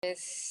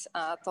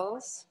A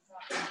todos.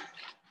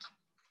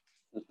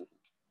 Okay,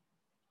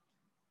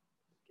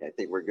 I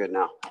think we're good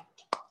now.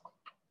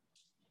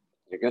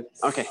 You're good?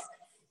 Okay. Just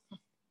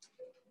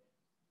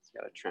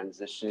got to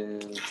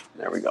transition.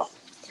 There we go.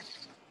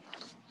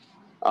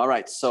 All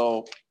right,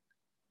 so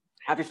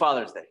happy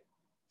Father's Day.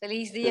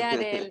 Feliz Día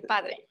del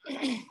Padre.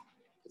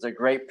 It's a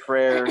great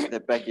prayer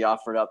that Becky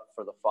offered up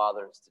for the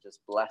fathers to just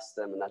bless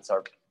them, and that's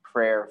our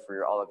prayer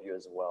for all of you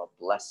as well.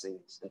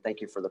 Blessings, and thank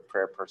you for the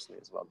prayer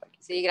personally as well, Becky.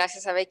 Sí,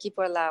 gracias a Becky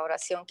por la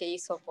oración que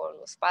hizo por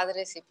los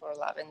padres y por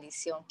la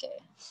bendición que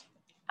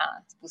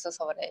puso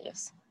sobre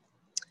ellos.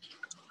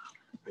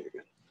 Very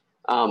good.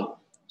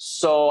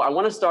 So I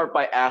want to start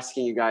by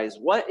asking you guys,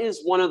 what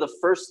is one of the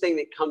first thing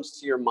that comes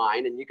to your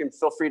mind, and you can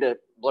feel free to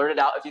blurt it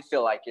out if you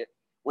feel like it,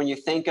 when you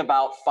think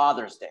about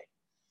Father's Day?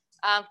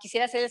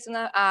 Quisiera hacerles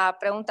una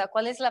pregunta.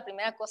 ¿Cuál es la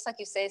primera cosa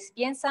que ustedes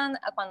piensan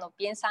cuando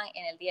piensan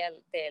en el Día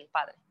del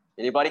Padre?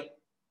 Anybody?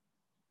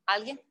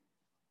 ¿Alguien?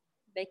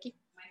 Becky?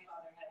 My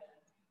father had a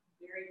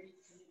very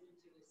deep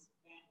commitment to his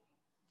family.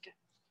 And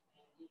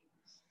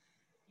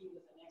he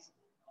was an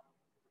excellent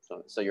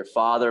father. So your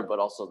father, but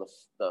also the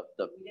We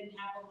didn't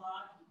have a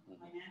lot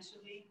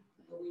financially,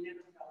 but we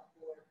never felt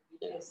poor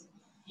because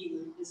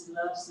his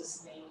love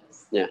sustained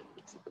us. Yeah,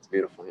 that's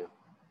beautiful. Yeah.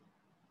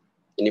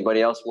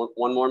 Anybody else?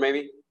 One more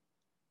maybe?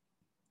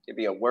 Could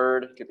be a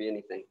word. Could be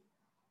anything.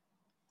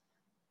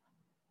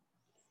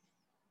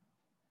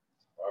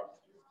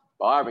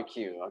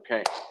 Barbecue.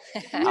 Okay.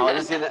 I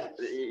was just gonna.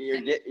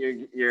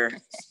 You're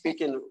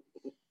speaking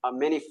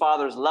many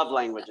fathers' love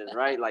languages,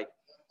 right? Like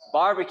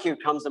barbecue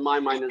comes to my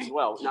mind as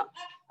well. Now,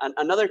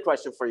 another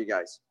question for you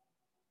guys.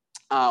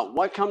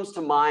 What comes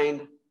to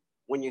mind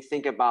when you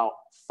think about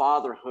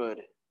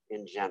fatherhood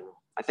in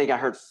general? I think I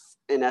heard,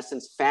 in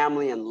essence,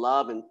 family and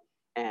love and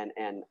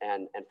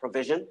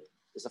provision.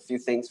 There's a few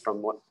things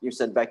from what you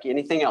said, Becky.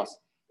 Anything else?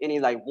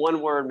 Any like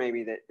one word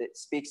maybe that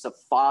speaks of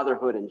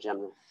fatherhood in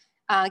general?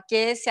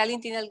 Que si alguien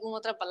tiene alguna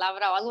otra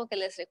palabra o algo que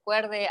les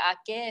recuerde a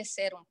qué es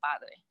ser un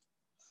padre.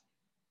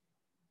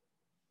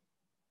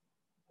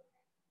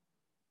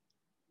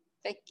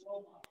 Becky.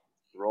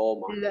 Role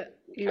model.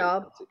 Okay,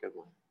 Love. that's a good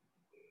one.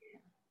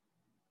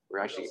 We're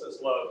actually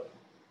love.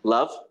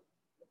 Love.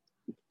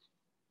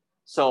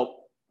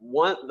 So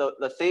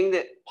the thing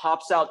that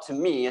pops out to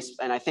me is,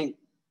 and I think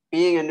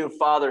being a new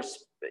father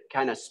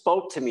kind of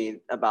spoke to me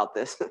about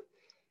this,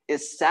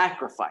 is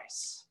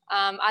sacrifice.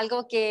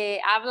 Algo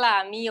que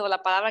habla a mí o la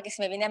palabra que se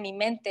me viene a mi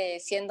mente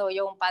siendo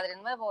yo un padre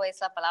nuevo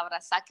es la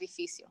palabra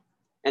sacrificio.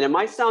 And it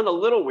might sound a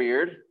little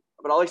weird,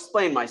 but I'll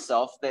explain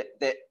myself that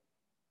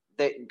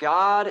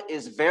God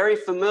is very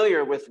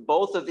familiar with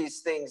both of these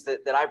things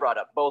that I brought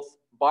up, both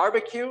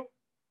barbecue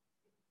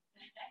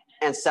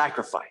and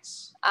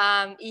sacrifice.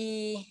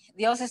 Y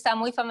Dios está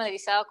muy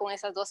familiarizado con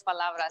esas dos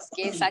palabras,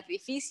 que es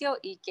sacrificio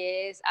y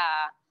que es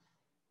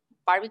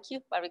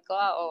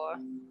barbacoa o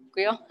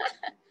grill.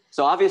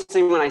 So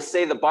obviously when I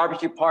say the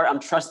barbecue part, I'm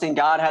trusting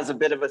God has a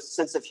bit of a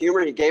sense of humor.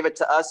 He gave it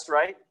to us,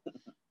 right?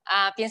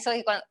 Pienso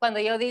que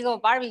cuando yo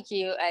digo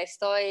barbecue,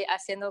 estoy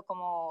haciendo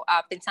como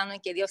pensando en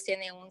que Dios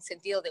tiene un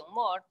sentido de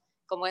humor,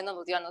 como Él nos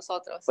lo dio a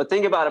nosotros. But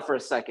think about it for a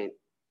second.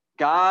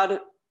 God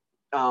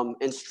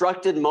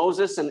instructed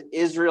Moses and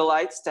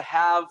Israelites to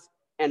have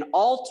an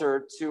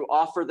altar to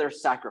offer their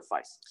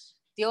sacrifices.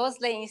 Dios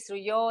le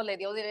dio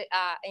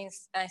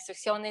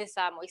instrucciones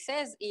a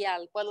Moisés y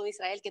al pueblo de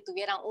Israel que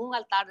tuvieran un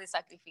altar de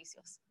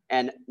sacrificios.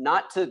 And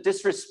not to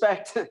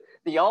disrespect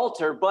the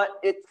altar, but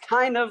it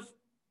kind of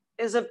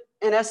is in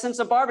essence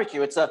a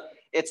barbecue. It's a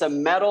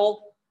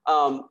metal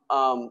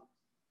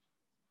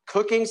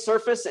cooking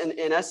surface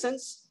in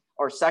essence,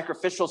 or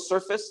sacrificial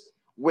surface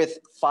with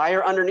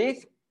fire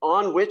underneath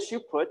on which you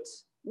put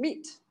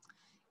meat.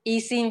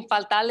 Y sin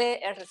faltarle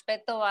el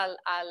respeto al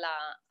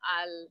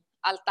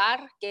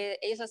altar que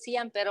ellos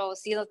hacían, pero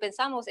si nos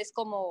pensamos es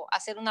como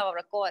hacer una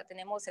barbacoa.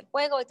 Tenemos el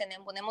fuego y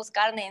ponemos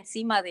carne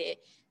encima del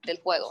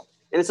fuego.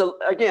 And it's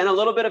again a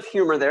little bit of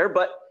humor there,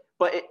 but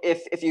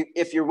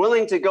if you're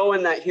willing to go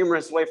in that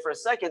humorous way for a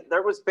second,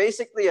 there was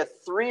basically a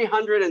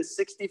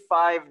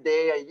 365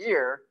 day a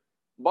year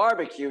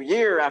barbecue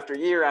year after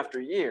year after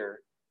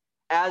year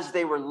as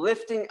they were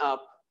lifting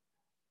up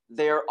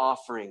their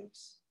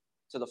offerings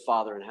to the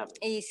Father in heaven.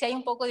 Y sí hay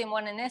un poco de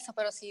humor en eso,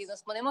 pero si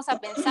nos ponemos a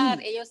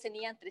pensar, ellos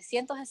tenían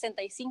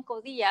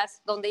 365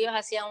 días donde ellos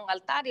hacían un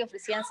altar y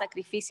ofrecían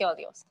sacrificio a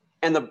Dios.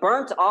 And the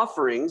burnt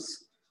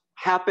offerings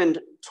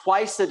happened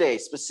twice a day.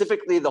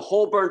 Specifically, the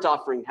whole burnt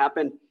offering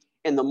happened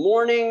in the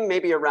morning,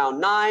 maybe around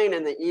 9,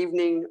 and the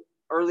evening,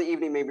 early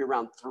evening, maybe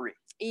around 3.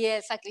 Y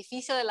el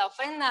sacrificio de la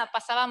ofrenda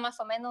pasaba más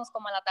o menos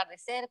como al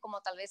atardecer, como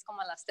tal vez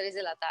como a las 3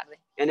 de la tarde.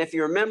 And if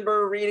you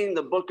remember reading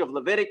the book of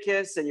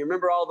Leviticus and you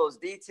remember all those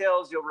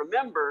details, you'll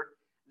remember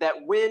that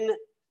when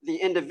the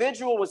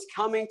individual was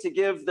coming to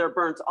give their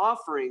burnt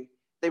offering,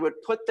 they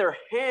would put their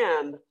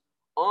hand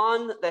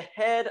on the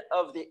head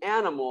of the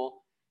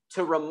animal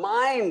to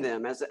remind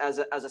them as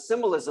a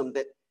symbolism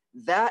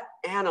that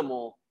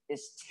animal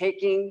is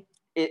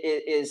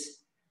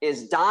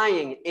is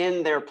dying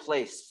in their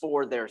place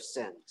for their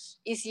sins.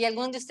 Y si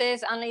algunos de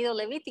ustedes han leído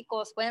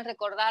Levíticos, pueden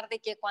recordar de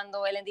que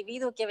cuando el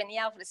individuo que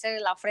venía a ofrecer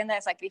la ofrenda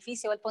de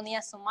sacrificio, él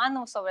ponía su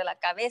mano sobre la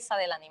cabeza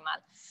del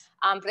animal,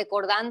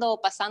 recordando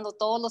o pasando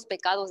todos los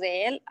pecados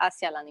de él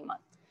hacia el animal.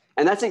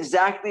 And that's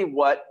exactly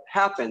what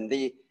happened.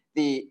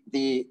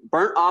 The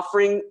burnt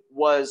offering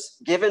was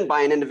given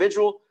by an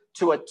individual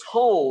to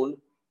atone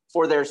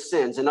for their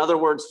sins. In other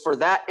words, for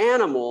that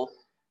animal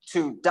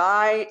to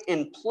die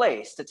in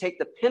place, to take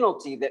the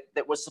penalty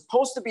that was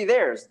supposed to be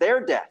theirs,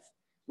 their death,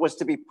 was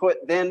to be put,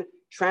 then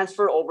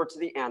transferred over to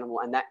the animal,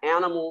 and that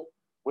animal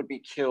would be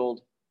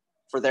killed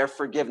for their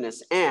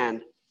forgiveness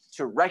and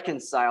to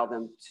reconcile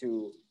them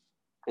to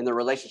in the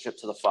relationship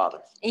to the Father.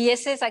 Y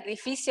ese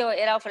sacrificio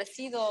era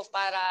ofrecido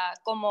para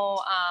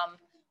como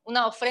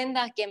una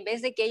ofrenda que en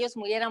vez de que ellos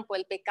murieran por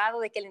el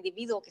pecado de que el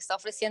individuo que está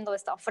ofreciendo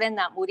esta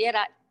ofrenda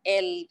muriera,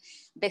 el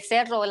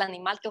becerro o el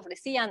animal que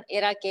ofrecían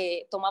era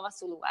que tomaba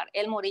su lugar.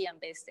 Él moría en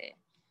vez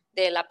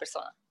de la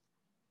persona.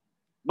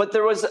 But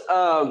there was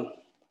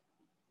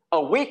a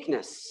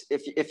weakness,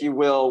 if you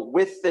will,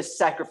 with this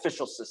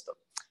sacrificial system.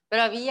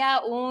 Pero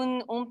había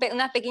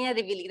una pequeña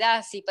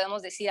debilidad, si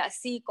podemos decir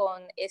así,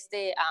 con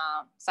este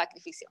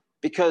sacrificio.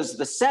 Because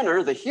the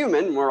sinner, the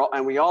human,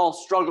 and we all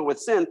struggle with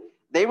sin,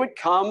 they would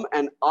come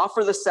and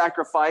offer the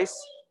sacrifice,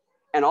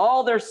 and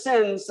all their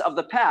sins of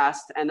the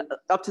past and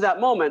up to that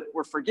moment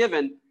were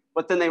forgiven,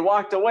 but then they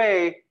walked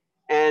away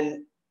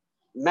and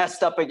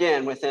messed up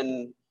again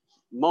within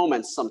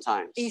moments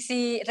sometimes. Y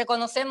si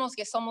reconocemos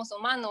que somos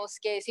humanos,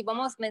 que si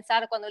vamos a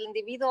pensar cuando el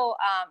individuo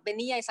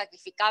venía y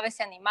sacrificaba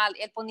ese animal,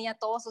 él ponía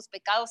todos sus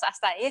pecados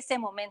hasta ese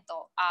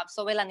momento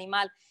sobre el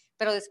animal,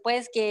 pero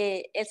después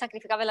que él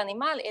sacrificaba el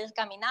animal, él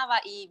caminaba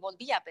y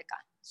volvía a pecar.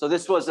 So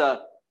this was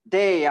a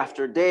day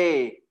after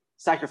day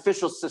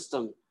sacrificial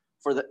system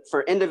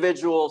for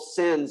individual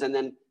sins, and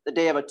then the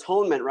Day of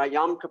Atonement, right?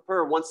 Yom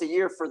Kippur, once a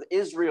year for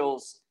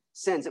Israel's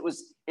sins.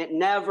 It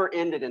never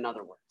ended, in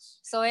other words.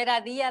 So era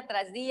día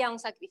tras día, un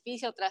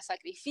sacrificio tras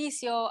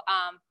sacrificio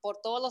por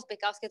todos los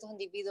pecados que estos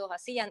individuos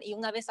hacían, y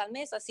una vez al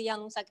mes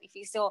hacían un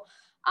sacrificio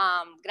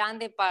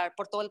grande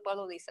por todo el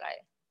pueblo de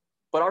Israel.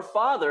 But our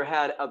Father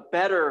had a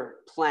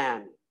better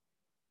plan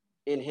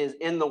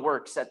in the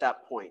works at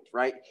that point,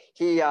 right?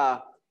 He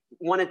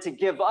wanted to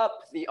give up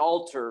the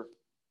altar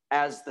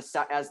as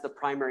the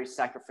primary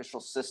sacrificial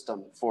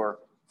system for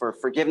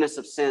forgiveness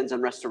of sins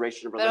and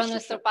restoration of Pero relationship.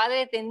 nuestro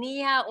Padre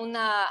tenía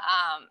una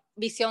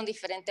visión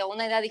diferente,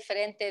 una idea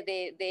diferente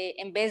de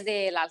en vez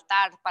del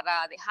altar,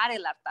 para dejar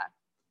el altar.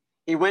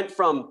 He went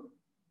from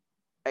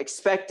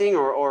expecting,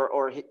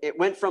 or it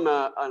went from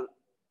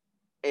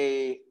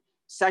a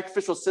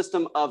sacrificial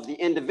system of the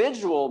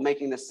individual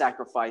making the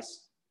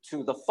sacrifice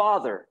to the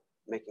Father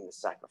making the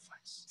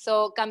sacrifice.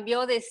 So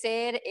cambió de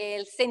ser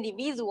ese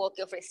individuo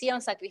que ofrecía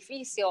un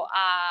sacrificio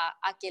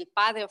a que el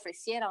Padre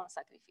ofreciera un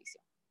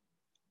sacrificio.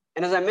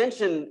 And as I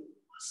mentioned,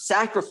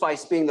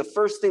 sacrifice being the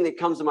first thing that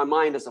comes to my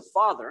mind as a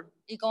father,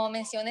 Y como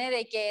mencioné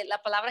de que la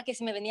palabra que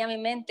se me venía a mi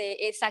mente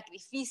es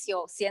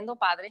sacrificio, siendo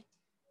padre,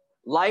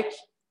 like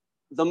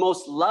the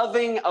most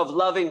loving of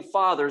loving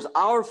fathers,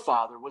 our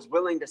Father was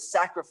willing to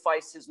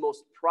sacrifice his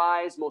most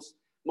prized,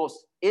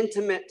 most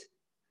intimate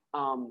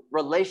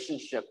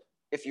relationship,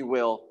 if you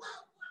will,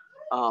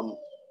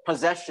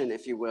 possession,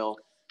 if you will,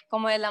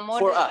 como el amor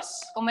for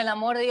us. como el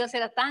amor de Dios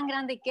era tan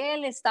grande que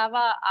él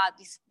estaba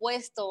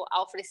dispuesto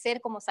a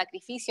ofrecer como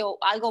sacrificio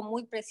algo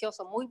muy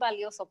precioso, muy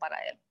valioso para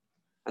él.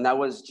 And that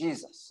was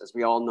Jesus, as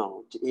we all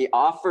know. He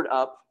offered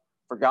up,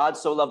 for God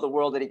so loved the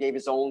world that he gave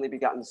his only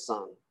begotten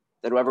Son,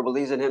 that whoever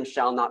believes in him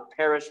shall not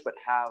perish, but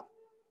have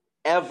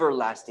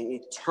everlasting,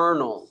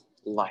 eternal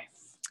life.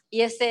 Y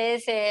ese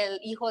es el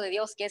Hijo de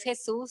Dios, que es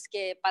Jesús,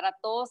 que para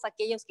todos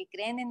aquellos que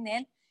creen en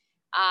él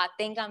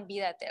tengan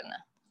vida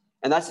eterna.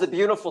 And that's the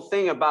beautiful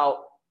thing about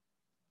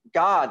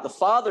God, the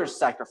Father's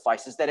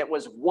sacrifice, is that it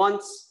was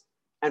once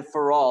and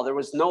for all. There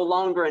was no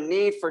longer a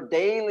need for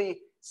daily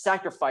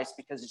sacrifice,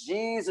 because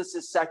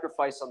Jesus'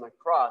 sacrifice on the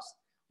cross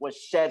was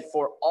shed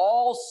for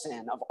all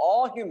sin of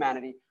all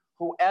humanity,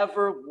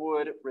 whoever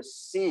would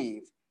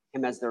receive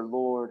him as their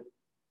Lord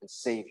and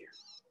Savior.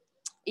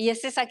 Y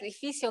ese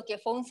sacrificio, que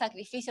fue un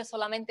sacrificio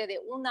solamente de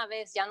una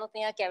vez, ya no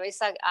tenía que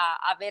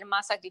haber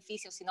más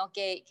sacrificios, sino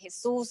que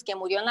Jesús, que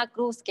murió en la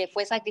cruz, que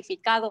fue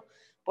sacrificado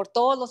por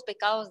todos los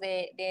pecados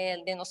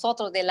de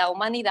nosotros, de la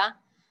humanidad.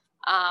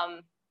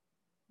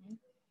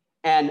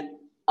 And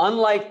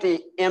unlike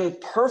the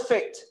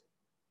imperfect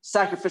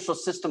sacrificial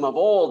system of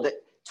old that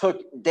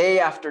took day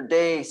after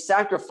day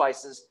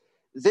sacrifices,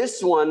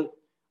 this one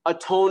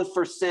atoned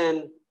for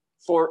sin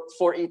for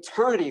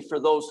eternity for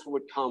those who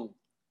would come.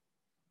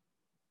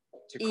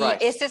 Y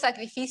este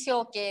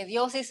sacrificio que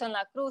Dios hizo en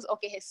la cruz, o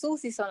que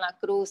Jesús hizo en la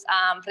cruz,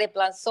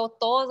 reemplazó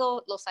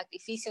todos los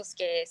sacrificios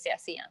que se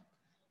hacían.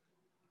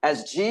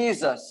 As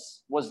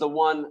Jesus was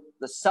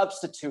the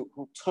substitute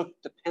who took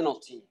the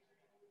penalty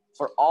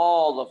for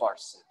all of our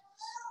sins.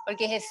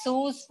 Porque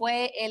Jesús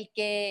fue el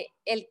que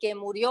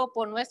murió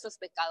por nuestros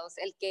pecados,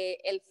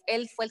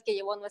 él fue el que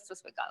llevó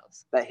nuestros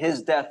pecados. That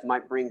his death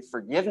might bring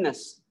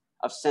forgiveness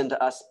of sin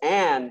to us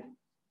and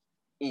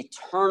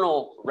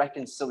eternal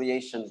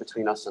reconciliation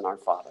between us and our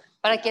Father.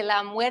 Para que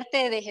la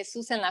muerte de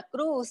Jesús en la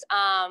cruz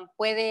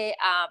puede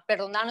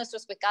perdonar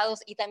nuestros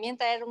pecados y también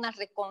traer una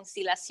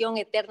reconciliación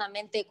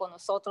eternamente con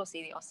nosotros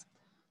y Dios.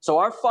 So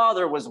our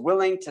Father was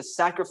willing to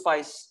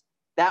sacrifice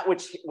that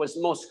which was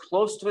most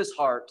close to his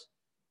heart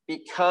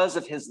because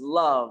of his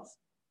love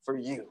for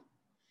you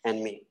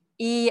and me.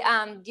 Y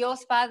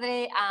Dios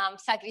Padre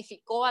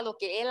sacrificó a lo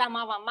que Él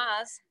amaba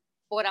más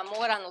por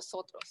amor a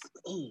nosotros.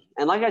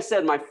 And like I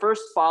said, my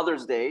first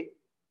Father's Day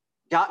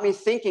got me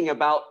thinking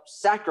about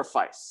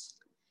sacrifice.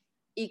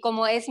 Y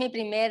como es mi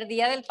primer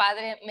día del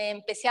Padre, me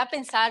empecé a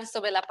pensar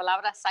sobre la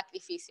palabra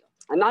sacrificio.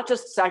 And not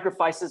just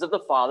sacrifices of the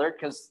father,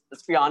 because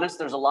let's be honest,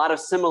 there's a lot of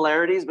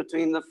similarities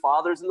between the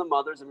fathers and the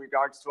mothers in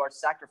regards to our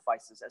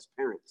sacrifices as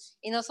parents.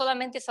 Y no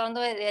solamente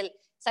hablando del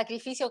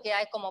sacrificio que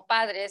hay como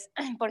padres,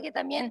 porque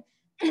también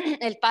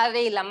el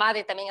padre y la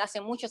madre también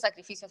hacen muchos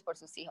sacrificios por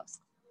sus hijos.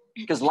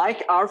 Because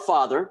like our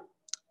Father,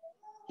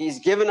 he's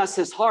given us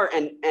his heart,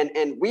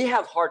 and we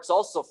have hearts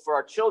also for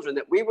our children,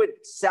 that we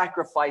would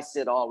sacrifice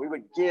it all. We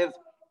would give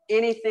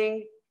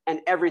anything and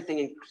everything,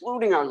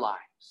 including our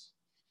lives,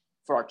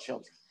 for our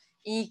children.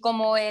 Y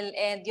como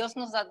Dios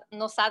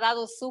nos ha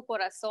dado su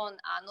corazón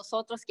a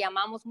nosotros que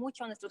amamos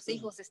mucho a nuestros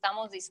hijos,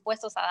 estamos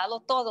dispuestos a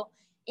darlo todo,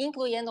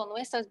 incluyendo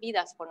nuestras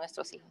vidas por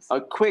nuestros hijos.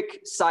 A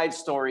quick side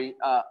story.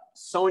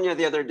 Sonia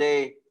the other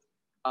day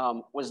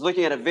was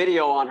looking at a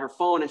video on her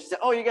phone, and she said,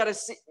 "Oh, you gotta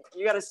see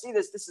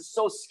this. This is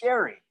so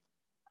scary."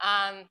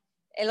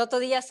 El otro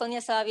día Sonia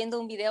estaba viendo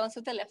un video en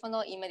su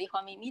teléfono y me dijo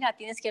a mí, mira,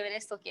 tienes que ver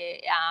esto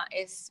que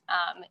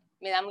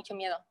me da mucho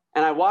miedo.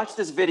 And I watched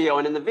this video,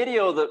 and in the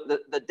video,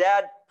 the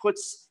dad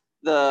puts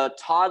the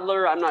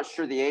toddler, I'm not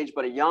sure the age,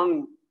 but a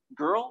young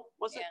girl,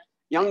 was it? Yeah.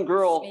 Young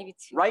girl Maybe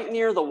two. right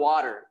near the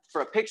water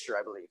for a picture,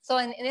 I believe. So,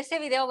 en este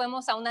video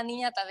vemos a una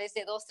niña tal vez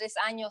de 2, 3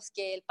 años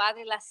que el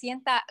padre la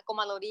sienta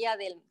como a la orilla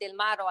del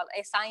mar o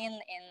está en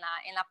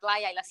la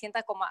playa y la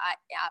sienta como a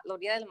la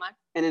orilla del mar.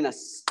 And in a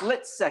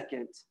split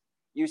second,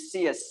 you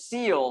see a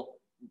seal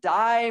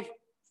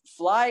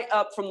fly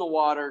up from the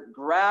water,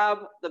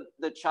 grab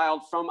the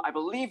child from, I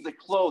believe, the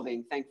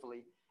clothing,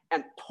 thankfully,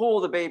 and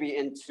pull the baby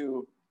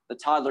the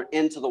toddler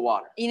into the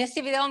water. Y en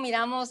este video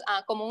miramos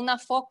como una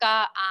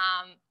foca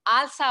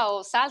alza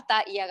o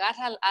salta y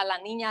agarra a la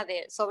niña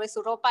sobre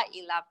su ropa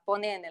y la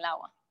pone en el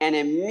agua. And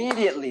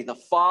immediately the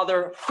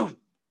father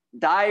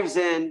dives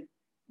in,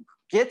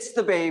 gets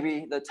the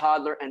baby, the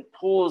toddler, and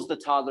pulls the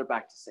toddler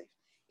back to safety.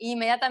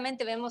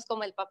 Inmediatamente vemos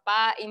como el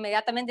papá,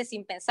 inmediatamente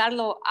sin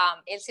pensarlo,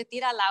 él se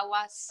tira al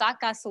agua,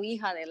 saca a su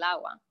hija del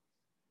agua.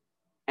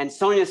 And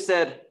Sonia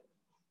said,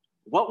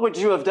 "What would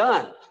you have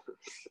done?"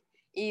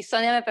 Y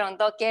Sonia me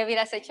preguntó, ¿qué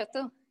hubieras hecho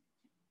tú?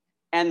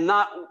 And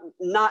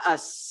not a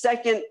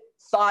second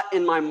thought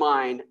in my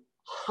mind,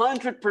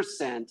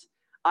 100%,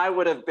 I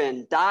would have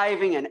been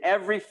diving, and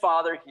every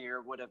father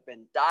here would have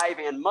been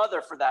diving, and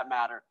mother for that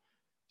matter,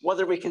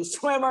 whether we can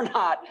swim or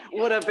not,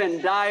 would have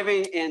been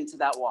diving into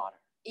that water.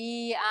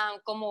 Y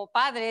como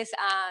padres,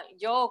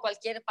 yo o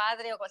cualquier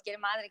padre o cualquier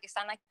madre que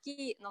están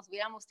aquí, nos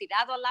hubiéramos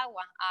tirado al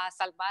agua a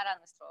salvar a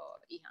nuestra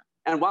hija.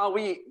 And while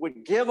we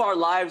would give our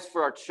lives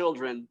for our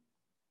children,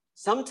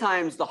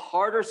 sometimes the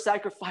harder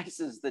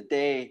sacrifices, the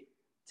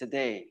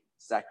day-to-day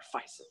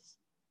sacrifices.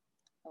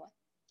 What?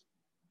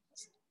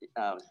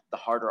 The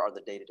harder are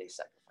the day-to-day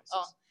sacrifices.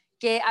 Oh,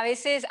 que a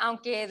veces,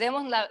 aunque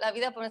demos la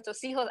vida por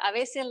nuestros hijos, a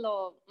veces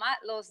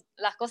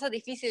las cosas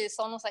difíciles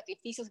son los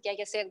sacrificios que hay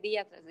que hacer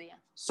día tras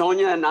día.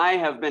 Sonia and I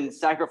have been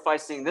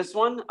sacrificing this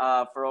one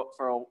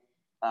for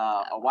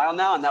a while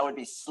now, and that would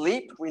be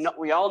sleep.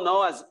 We all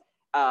know as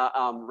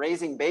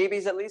raising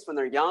babies, at least when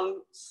they're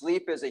young,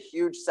 sleep is a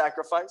huge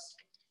sacrifice.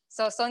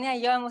 So, Sonia y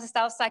yo hemos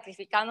estado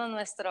sacrificando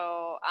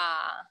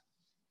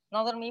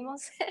no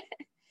dormimos.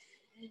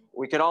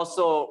 We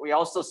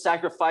also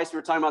sacrifice, we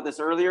were talking about this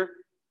earlier,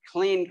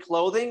 clean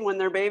clothing when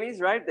they're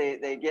babies, right?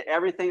 They get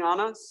everything on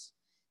us.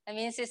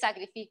 También se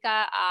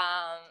sacrifica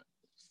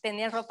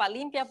tener ropa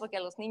limpia porque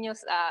a los niños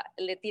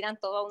le tiran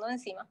todo a uno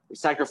encima. We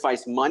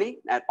sacrifice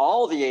money at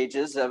all the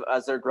ages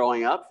as they're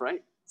growing up,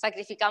 right?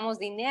 Sacrificamos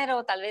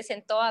dinero, tal vez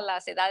en todas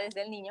las edades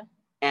del niño.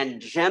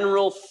 And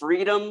general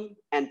freedom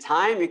and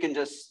time, you can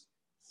just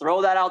throw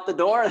that out the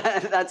door.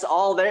 That's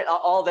all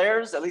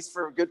theirs, at least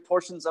for good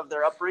portions of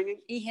their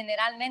upbringing. Y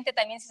generalmente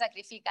también se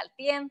sacrifica el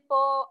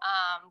tiempo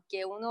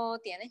que uno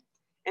tiene.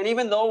 And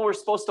even though we're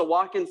supposed to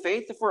walk in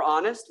faith, if we're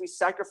honest, we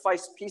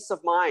sacrifice peace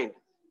of mind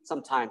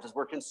sometimes as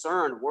we're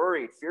concerned,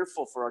 worried,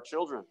 fearful for our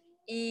children.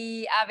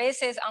 Y a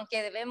veces,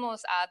 aunque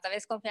debemos tal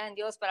vez confiar en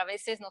Dios, pero a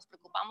veces nos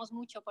preocupamos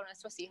mucho por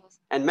nuestros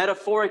hijos. And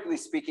metaphorically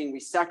speaking, we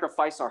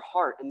sacrifice our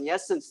heart. In the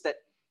essence that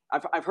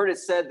I've heard it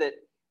said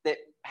that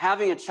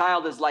having a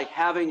child is like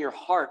having your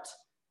heart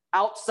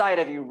outside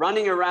of you,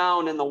 running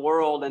around in the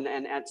world and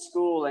at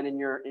school and in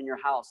your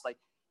house. Like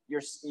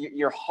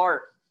your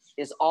heart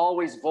is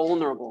always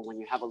vulnerable when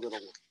you have a little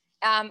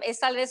one. Es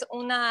tal vez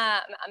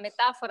una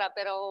metáfora,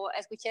 pero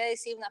escuché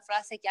decir una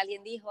frase que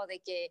alguien dijo de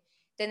que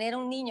tener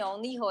un niño o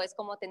un hijo es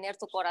como tener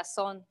tu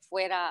corazón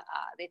fuera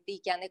de ti,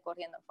 que ande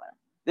corriendo afuera.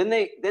 Then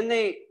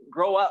they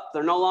grow up.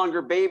 They're no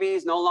longer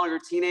babies, no longer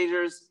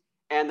teenagers,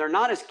 and they're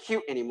not as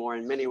cute anymore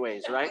in many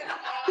ways, right?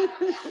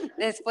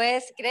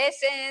 Después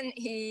crecen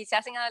y se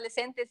hacen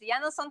adolescentes y ya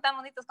no son tan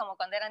bonitos como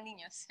cuando eran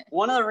niños.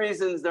 One of the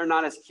reasons they're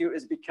not as cute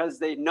is because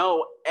they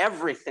know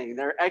everything.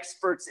 They're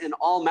experts in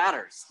all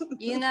matters.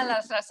 Y una de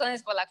las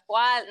razones por la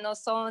cual no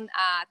son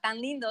tan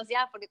lindos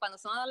ya, porque cuando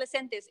son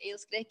adolescentes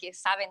ellos creen que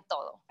saben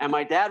todo. And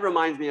my dad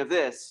reminds me of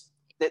this,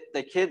 that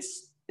the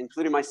kids,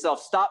 including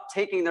myself, stop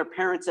taking their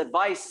parents'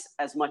 advice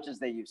as much as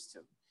they used to.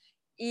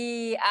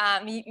 Y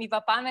mi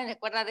papá me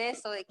recuerda de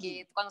eso, de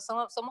que cuando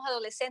somos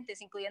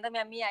adolescentes, incluyéndome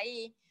a mí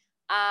ahí,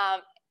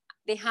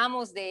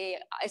 dejamos de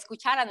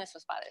escuchar a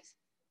nuestros padres.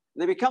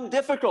 They become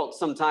difficult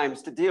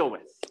sometimes to deal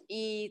with.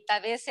 Y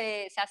tal vez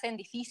se hacen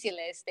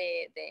difíciles,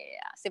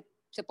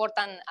 se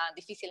portan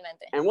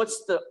difícilmente. And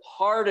what's the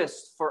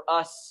hardest for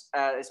us,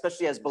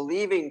 especially as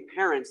believing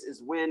parents,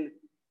 is when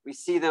we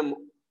see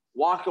them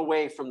walk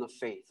away from the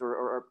faith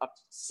or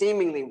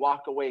seemingly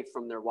walk away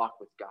from their walk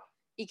with God.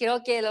 Y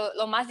creo que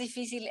lo más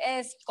difícil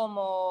es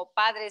como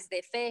padres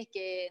de fe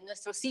que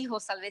nuestros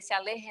hijos tal vez se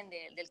alejen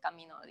del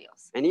camino de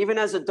Dios. And even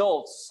as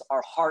adults,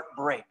 our heart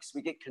breaks.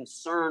 We get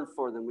concerned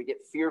for them. We get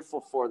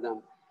fearful for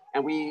them.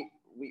 And we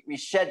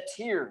shed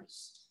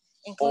tears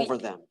over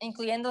them.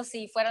 Incluyendo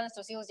si fueran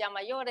nuestros hijos ya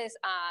mayores,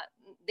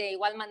 de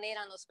igual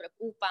manera nos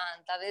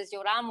preocupan, tal vez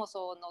lloramos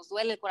o nos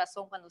duele el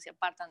corazón cuando se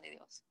apartan de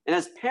Dios. And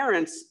as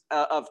parents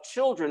of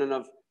children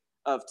and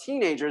of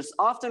teenagers,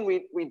 often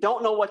we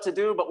don't know what to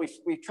do, but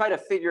we try to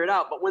figure it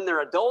out. But when they're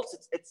adults,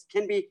 it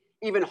can be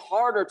even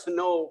harder to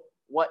know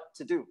what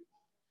to do.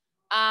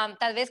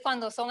 Tal vez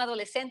cuando son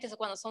adolescentes o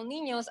cuando son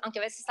niños, aunque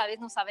a veces tal vez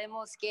no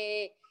sabemos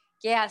qué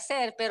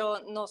hacer,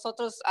 pero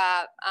nosotros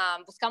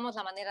buscamos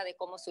la manera de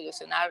cómo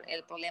solucionar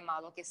el problema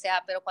o lo que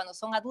sea, pero cuando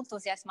son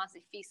adultos ya es más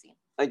difícil.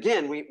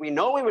 Again, we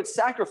know we would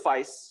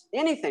sacrifice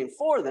anything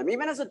for them,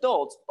 even as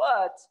adults,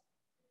 but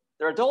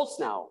they're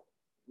adults now.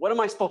 What am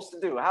I supposed to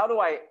do? How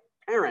do I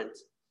parent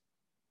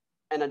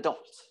an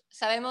adult?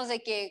 Sabemos de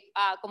que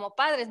como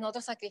padres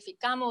nosotros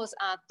sacrificamos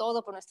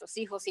todo por nuestros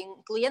hijos,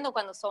 incluyendo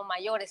cuando son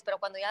mayores, pero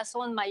cuando ya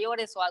son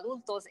mayores o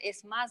adultos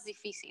es más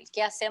difícil.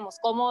 ¿Qué hacemos?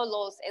 ¿Cómo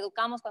los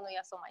educamos cuando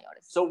ya son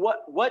mayores? So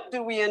what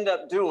do we end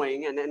up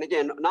doing? And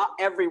again, not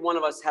every one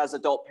of us has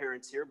adult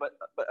parents here, but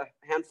a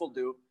handful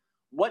do.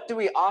 What do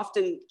we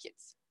often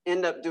Kids,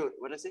 end up doing?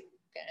 What is it?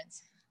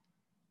 parents.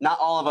 Not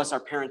all of us are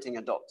parenting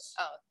adults.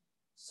 Oh,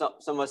 So,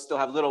 some of us still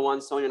have little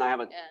ones. Sonia and I have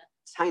a yeah.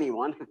 tiny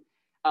one.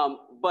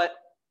 But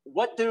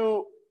what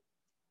do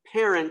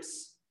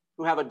parents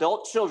who have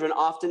adult children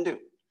often do?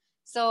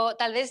 So,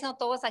 tal vez no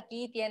todos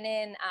aquí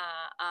tienen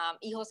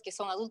hijos que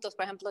son adultos.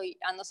 Por ejemplo,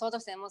 a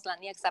nosotros tenemos la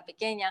niña que está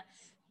pequeña,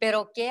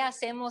 pero ¿qué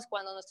hacemos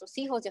cuando nuestros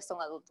hijos ya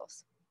son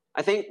adultos?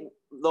 I think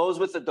those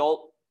with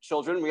adult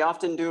children, we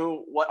often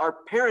do what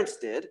our parents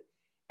did,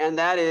 and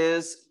that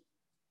is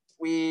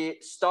we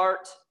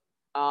start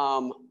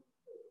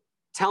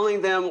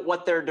telling them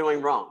what they're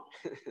doing wrong.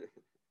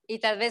 Y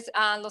tal vez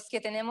los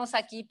que tenemos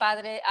aquí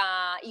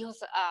hijos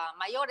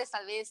mayores,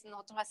 tal vez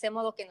nosotros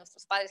hacemos lo que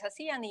nuestros padres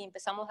hacían y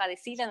empezamos a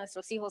decirle a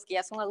nuestros hijos que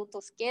ya son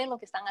adultos qué es lo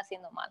que están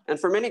haciendo mal. And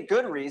for many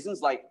good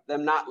reasons, like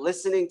them not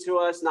listening to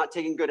us, not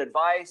taking good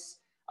advice,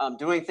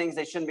 doing things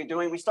they shouldn't be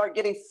doing, we start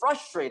getting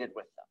frustrated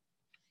with them,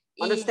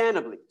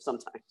 understandably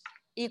sometimes.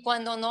 Y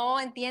cuando no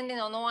entienden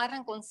o no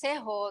agarran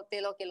consejo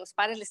de lo que los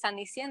padres le están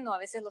diciendo, a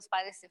veces los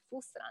padres se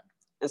frustran.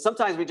 And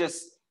sometimes we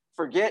just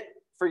forget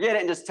it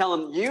and just tell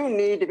them, you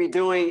need to be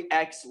doing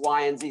X,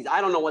 Y, and Z. I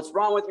don't know what's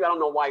wrong with you. I don't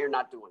know why you're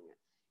not doing it.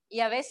 Y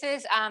a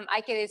veces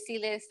hay que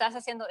decirle, estás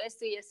haciendo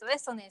esto y esto,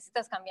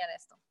 necesitas cambiar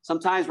esto.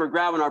 Sometimes we're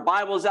grabbing our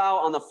Bibles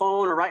out on the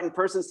phone or right in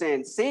person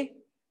saying, see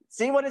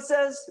what it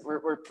says?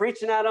 We're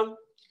preaching at them.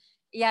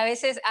 Y a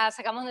veces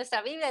sacamos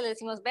nuestra Biblia y le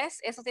decimos, ves,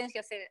 eso tienes que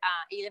hacer,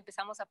 y le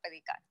empezamos a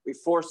predicar. We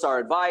force our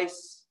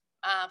advice.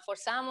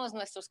 Forzamos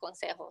nuestros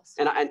consejos.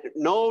 And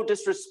no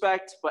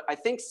disrespect, but I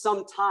think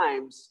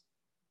sometimes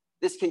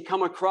this can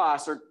come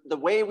across, or the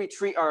way we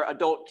treat our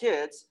adult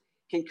kids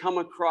can come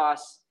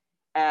across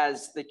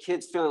as the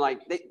kids feeling like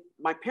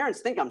my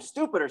parents think I'm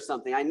stupid or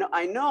something. I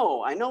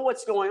know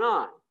what's going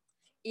on.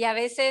 Y a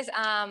veces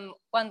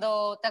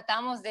cuando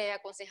tratamos de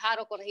aconsejar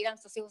o corregir a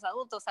nuestros hijos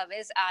adultos, a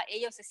veces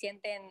ellos se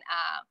sienten,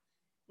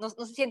 no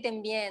se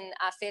sienten bien,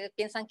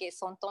 piensan que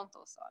son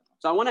tontos o algo.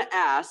 So I want to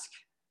ask,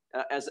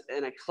 as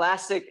in a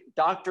classic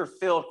Dr.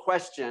 Phil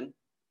question,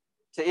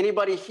 to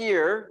anybody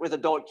here with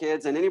adult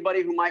kids and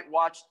anybody who might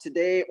watch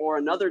today or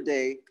another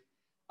day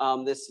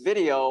this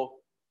video,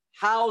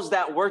 how's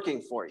that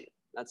working for you?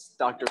 That's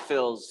Dr.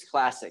 Phil's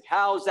classic.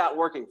 How's that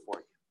working for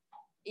you?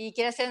 Y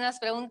quiero hacer unas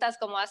preguntas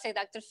como hace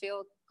Dr.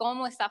 Phil.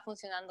 ¿Cómo está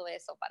funcionando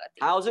eso para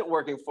ti? How's it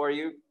working for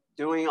you,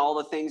 doing all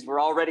the things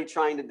we're already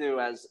trying to do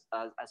as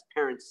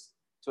parents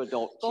to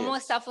adult ¿Cómo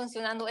kids? está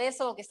funcionando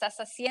eso, lo que estás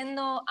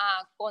haciendo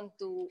con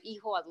tu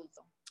hijo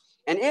adulto?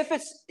 And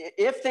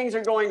if things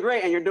are going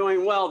great and you're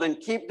doing well, then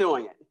keep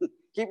doing it.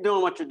 Keep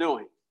doing what you're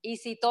doing. Y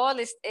si todo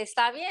les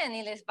está bien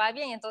y les va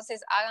bien,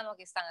 entonces hagan lo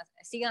que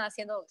sigan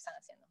haciendo lo que están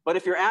haciendo. But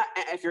if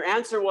your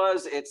answer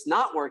was it's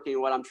not working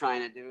what I'm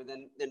trying to do,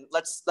 then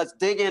let's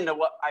dig into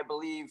what I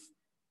believe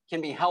can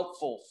be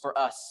helpful for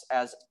us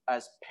as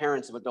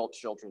parents of adult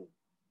children.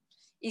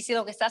 Y si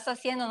lo que estás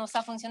haciendo no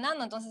está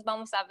funcionando, entonces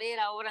vamos a ver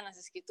ahora en las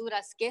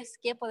escrituras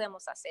qué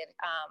podemos hacer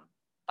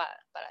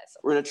para eso.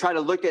 We're going to try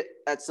to look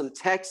at some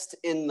text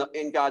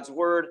in God's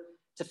word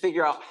to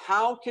figure out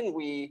how can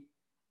we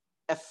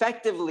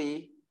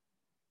effectively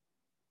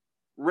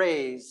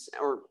raise,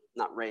 or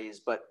not raise,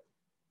 but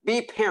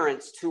be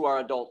parents to our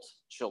adult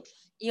children.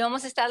 Y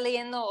vamos a estar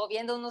leyendo o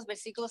viendo unos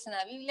versículos en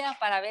la Biblia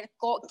para ver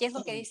qué es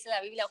lo que dice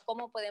la Biblia o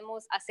cómo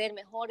podemos hacer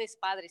mejores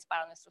padres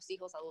para nuestros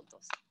hijos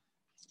adultos.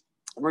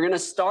 We're going to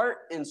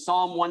start in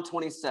Psalm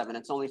 127.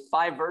 It's only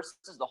 5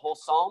 verses, the whole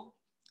psalm.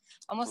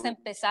 Vamos a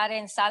empezar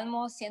en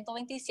Salmo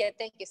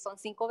 127, que son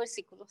 5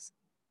 versículos.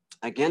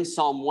 Again,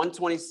 Psalm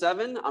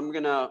 127. I'm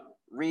going to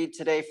read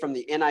today from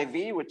the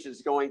NIV, which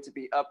is going to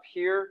be up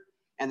here,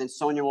 and then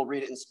Sonia will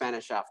read it in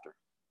Spanish after.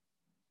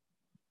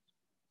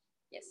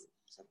 Yes.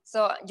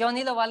 So,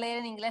 Johnny lo va a leer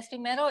en inglés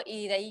primero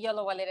y de ahí yo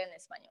lo voy a leer en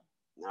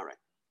español. All right.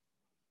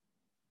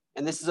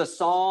 And this is a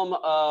psalm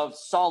of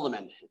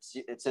Solomon.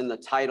 It's in the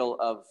title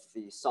of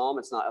the psalm.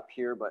 It's not up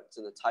here, but it's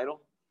in the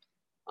title.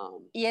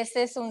 Y este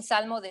es un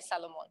salmo de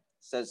Salomón.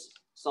 Says,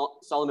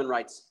 Solomon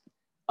writes,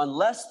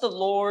 unless the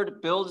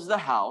Lord builds the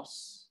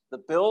house, the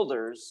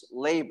builders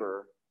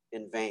labor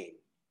in vain.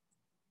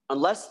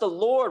 Unless the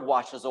Lord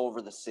watches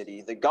over the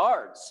city, the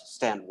guards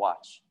stand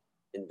watch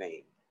in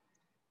vain.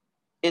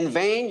 In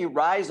vain you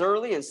rise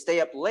early and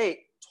stay up late,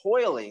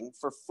 toiling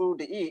for food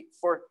to eat,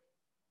 for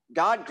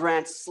God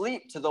grants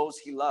sleep to those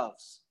he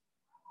loves.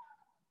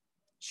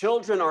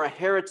 Children are a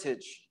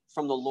heritage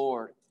from the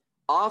Lord,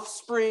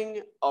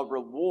 offspring a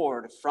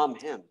reward from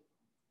him.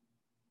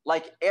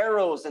 Like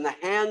arrows in the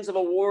hands of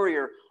a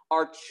warrior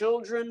are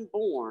children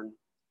born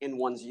in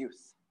one's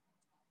youth.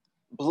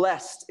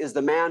 Blessed is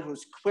the man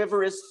whose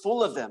quiver is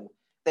full of them.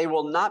 They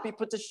will not be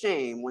put to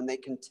shame when they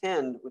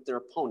contend with their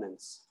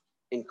opponents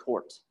in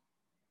court.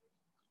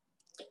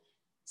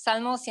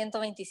 Salmo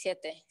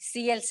 127.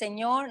 Si el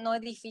Señor no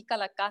edifica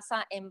la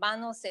casa, en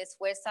vano se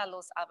esfuerza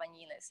los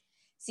albañiles.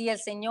 Si el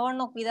Señor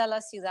no cuida la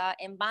ciudad,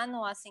 en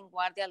vano hacen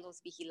guardia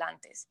los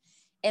vigilantes.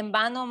 En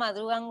vano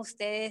madrugan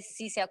ustedes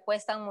si se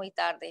acuestan muy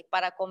tarde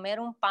para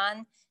comer un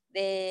pan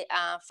de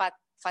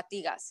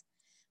fatigas.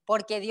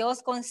 Porque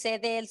Dios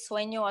concede el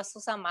sueño a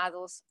sus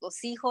amados.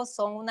 Los hijos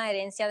son una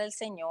herencia del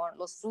Señor.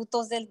 Los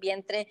frutos del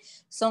vientre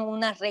son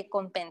una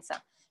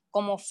recompensa.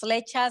 Como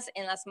flechas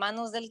en las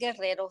manos del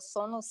guerrero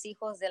son los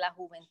hijos de la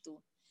juventud.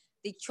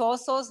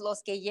 Dichosos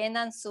los que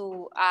llenan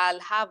su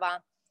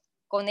aljaba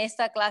con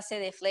esta clase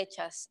de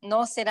flechas.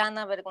 No serán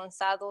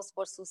avergonzados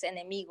por sus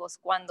enemigos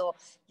cuando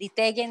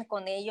litiguen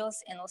con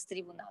ellos en los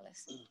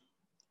tribunales.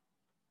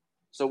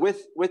 So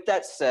with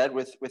that said,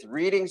 with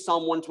reading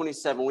Psalm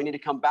 127, we need to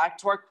come back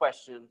to our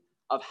question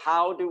of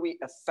how do we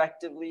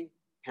effectively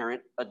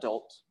parent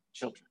adult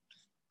children?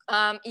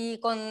 Y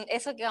con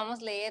eso que vamos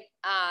a leer,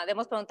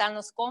 debemos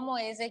preguntarnos cómo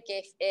es de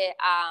que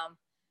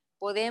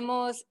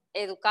podemos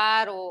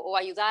educar o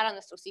ayudar a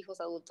nuestros hijos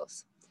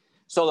adultos.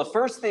 So the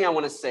first thing I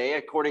want to say,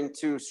 according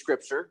to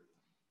Scripture,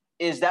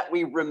 is that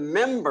we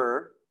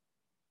remember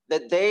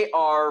that they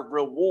are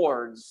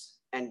rewards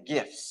and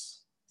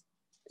gifts,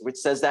 which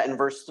says that in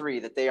verse 3,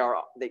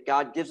 that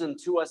God gives them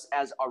to us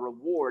as a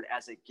reward,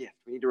 as a gift.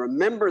 We need to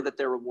remember that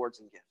they're rewards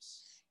and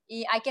gifts.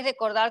 Y hay que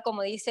recordar,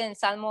 como dice en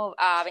Salmo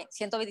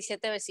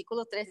 127,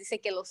 versículo 3, dice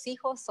que los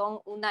hijos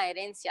son una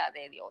herencia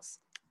de Dios.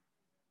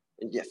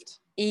 A gift.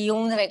 Y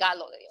un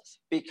regalo de Dios.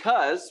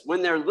 Because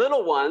when they're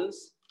little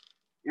ones,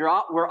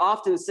 we're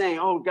often saying,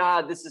 oh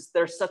God,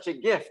 they're such a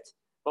gift.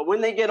 But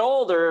when they get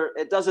older,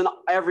 it doesn't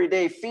every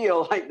day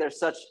feel like they're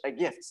such a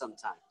gift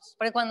sometimes.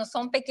 Porque cuando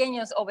son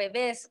pequeños o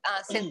bebés,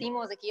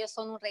 sentimos de que ellos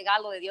son un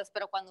regalo de Dios,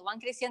 pero cuando van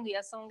creciendo y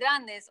ya son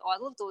grandes o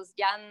adultos,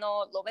 ya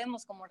no lo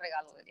vemos como un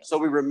regalo de Dios. So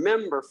we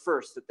remember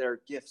first that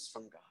they're gifts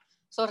from God.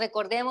 So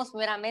recordemos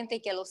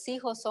primeramente que los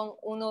hijos son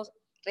unos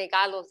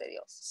regalos de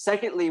Dios.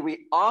 Secondly,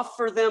 we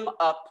offer them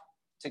up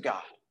to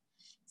God.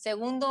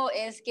 Segundo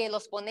es que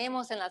los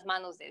ponemos en las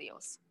manos de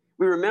Dios.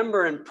 We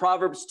remember in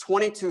Proverbs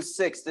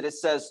 22:6 that it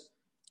says,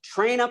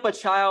 train up a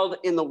child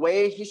in the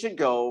way he should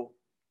go,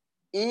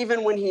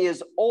 even when he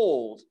is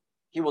old,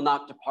 he will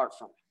not depart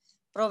from it.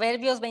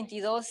 Proverbios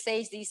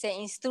 22:6 dice,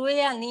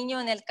 instruye al niño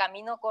en el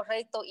camino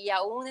correcto y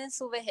aún en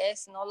su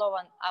vejez no lo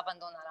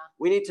abandonará.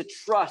 We need to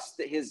trust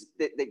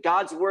that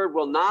God's word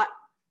will not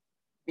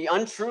be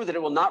untrue, that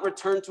it will not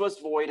return to us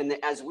void, and that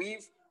as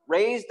we've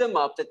raised them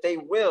up, that they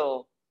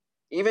will,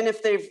 even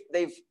if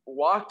they've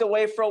walked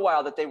away for a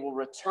while, that they will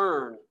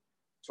return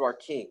to our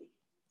King,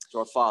 to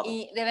our Father.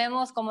 Y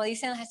debemos, como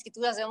dicen las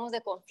Escrituras, debemos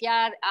de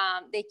confiar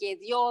de que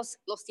Dios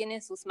los tiene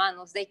en sus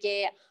manos, de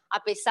que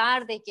a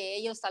pesar de que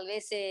ellos tal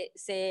vez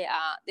se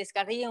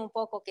descarríen un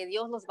poco, que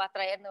Dios los va a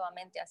traer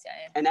nuevamente hacia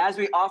Él. And as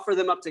we offer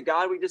them up to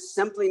God, we just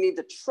simply need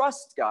to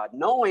trust God,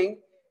 knowing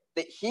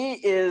that He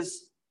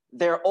is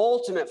their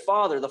ultimate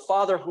father, the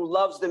father who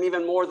loves them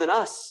even more than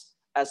us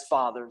as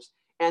fathers,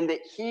 and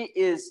that he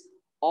is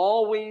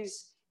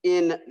always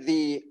in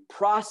the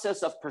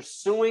process of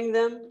pursuing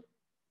them,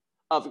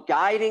 of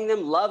guiding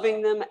them,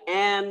 loving them,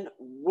 and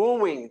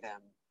wooing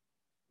them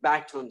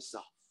back to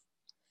himself.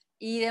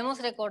 Y debemos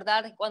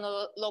recordar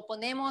cuando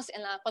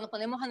cuando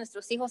ponemos a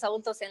nuestros hijos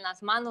adultos en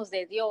las manos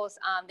de Dios,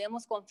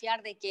 debemos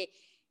confiar de que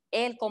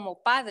Él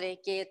como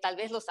Padre, que tal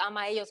vez los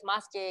ama a ellos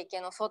más que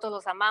nosotros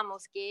los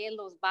amamos, que Él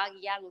los va a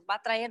guiar, los va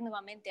a traer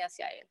nuevamente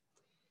hacia Él.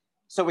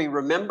 So we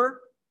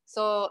remember,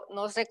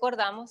 Nos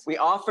recordamos, we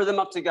offer them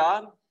up to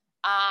God,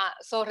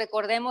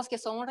 recordemos que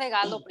son un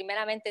regalo,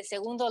 primeramente.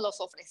 Segundo, los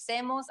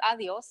ofrecemos a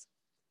Dios,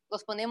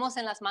 los ponemos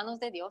en las manos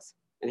de Dios.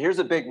 and here's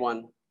a big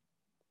one.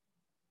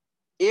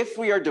 If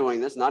we are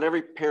doing this, not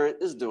every parent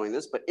is doing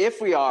this, but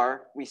if we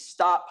are, we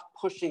stop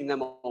pushing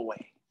them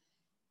away.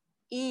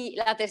 Y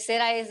la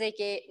tercera es de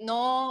que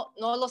no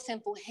los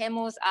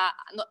empujemos,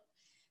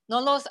 no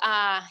los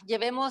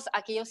llevemos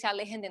a que ellos se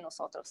alejen de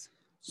nosotros.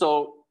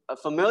 So a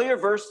familiar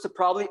verse to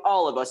probably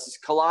all of us is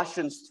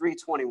Colossians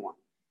 3:21.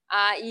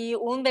 Y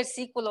un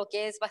versículo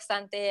que es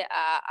bastante,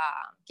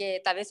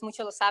 que tal vez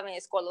muchos lo saben,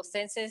 es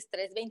Colosenses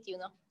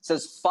 3:21. It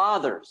says,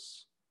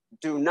 fathers,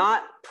 do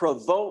not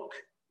provoke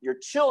your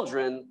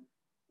children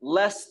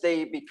lest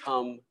they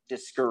become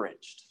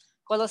discouraged.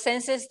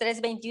 Colosenses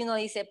 3:21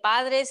 dice,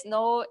 padres,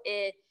 no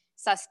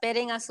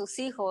exasperen a sus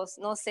hijos,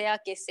 no sea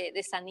que se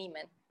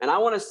desanimen. And I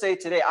want to say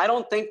today, I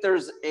don't think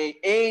there's an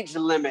age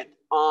limit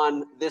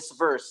on this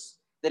verse,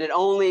 that it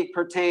only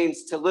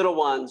pertains to little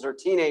ones or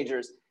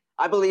teenagers.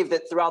 I believe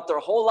that throughout their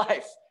whole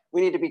life,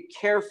 we need to be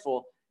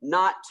careful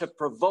not to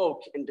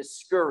provoke and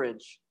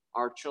discourage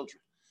our children.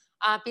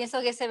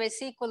 Pienso que ese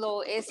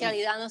versículo es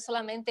realidad no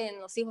solamente en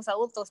los hijos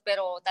adultos,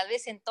 pero tal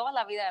vez en toda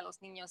la vida de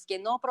los niños, que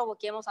no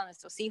provoquemos a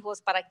nuestros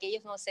hijos para que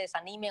ellos no se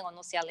desanimen o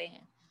no se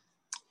alejen.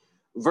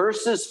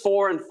 Verses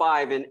 4 and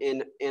 5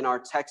 in our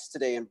text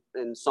today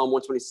in Psalm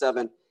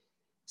 127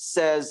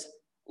 says,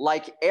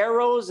 like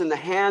arrows in the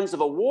hands of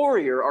a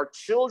warrior are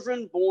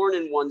children born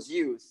in one's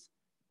youth.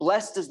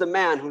 Blessed is the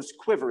man whose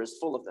quiver is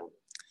full of them.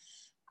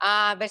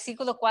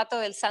 Versículo 4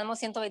 del Salmo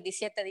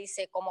 127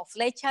 dice, como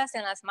flechas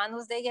en las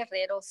manos de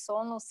guerreros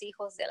son los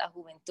hijos de la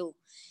juventud,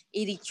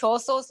 y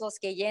dichosos los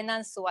que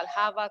llenan su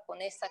aljaba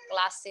con esta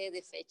clase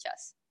de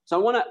flechas. So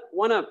I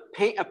want to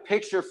paint a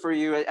picture for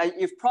you.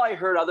 You've probably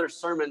heard other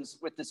sermons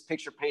with this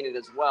picture painted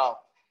as well,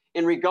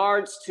 in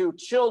regards to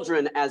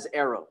children as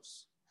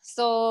arrows.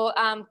 So,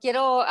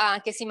 quiero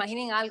que se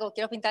imaginen algo,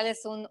 quiero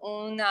pintarles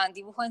un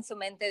dibujo en su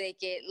mente de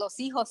que los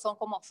hijos son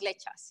como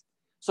flechas.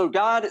 So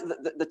God,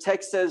 the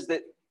text says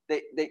that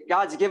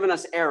God's given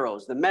us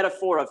arrows, the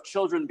metaphor of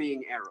children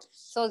being arrows.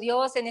 So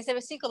Dios en ese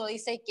versículo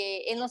dice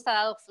que Él nos ha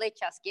dado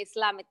flechas, que es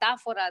la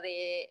metáfora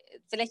de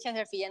flechas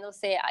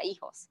refiriéndose a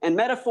hijos. And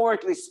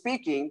metaphorically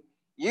speaking,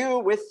 you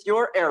with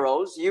your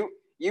arrows,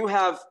 you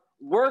have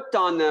worked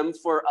on them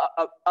for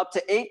up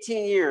to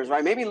 18 years,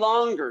 right? Maybe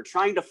longer,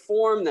 trying to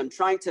form them,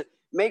 trying to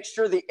make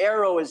sure the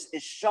arrow is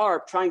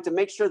sharp, trying to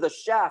make sure the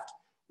shaft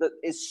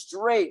is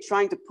straight,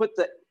 trying to put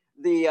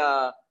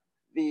the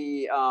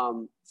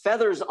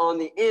feathers on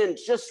the end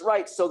just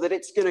right so that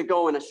it's going to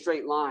go in a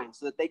straight line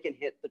so that they can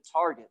hit the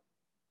target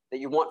that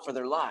you want for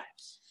their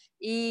lives.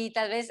 Y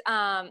tal vez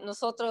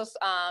nosotros,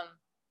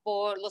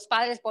 los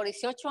padres por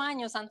 18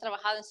 años han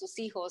trabajado en sus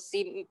hijos.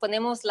 Si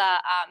ponemos la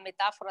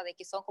metáfora de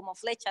que son como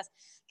flechas,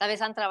 tal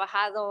vez han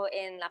trabajado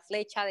en la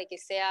flecha de que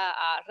sea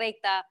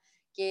recta,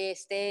 que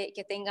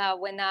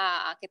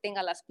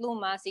tenga las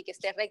plumas y que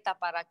esté recta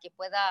para que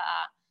pueda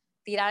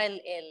tirar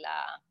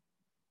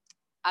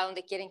a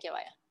donde quieren que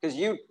vaya. Because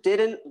you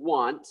didn't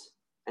want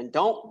and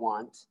don't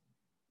want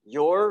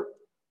your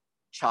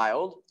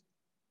child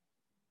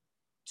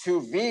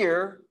to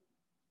veer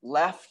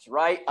left,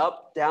 right,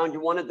 up, down. You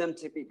wanted them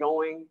to be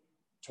going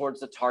towards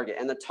the target.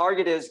 And the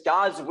target is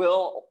God's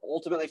will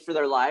ultimately for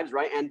their lives,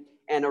 right?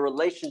 And a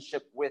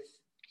relationship with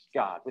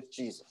God, with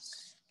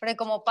Jesus. Pero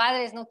como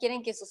padres no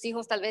quieren que sus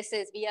hijos tal vez se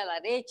desvíen a la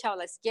derecha o a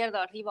la izquierda,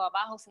 o arriba o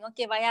abajo, sino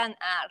que vayan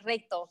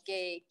recto,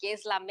 que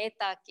es la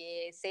meta,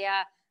 que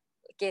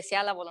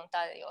sea la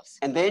voluntad de Dios.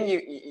 And then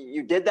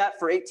you did that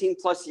for 18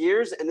 plus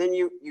years, and then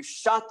you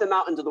shot them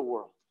out into the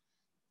world.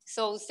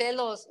 So usted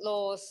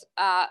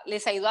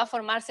les ayudó a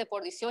formarse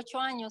por 18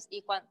 años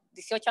y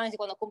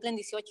cuando cumplen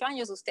 18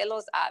 años usted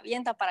los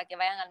avienta para que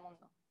vayan al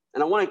mundo.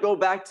 And I want to go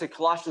back to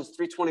Colossians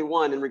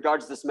 3:21 in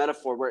regards to this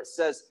metaphor where it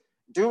says,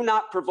 do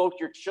not provoke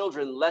your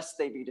children lest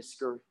they be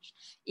discouraged.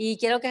 Y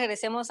quiero que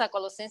regresemos a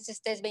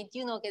Colosenses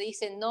 3:21 que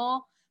dice,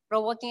 no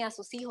provoquen a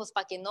sus hijos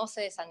para que no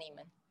se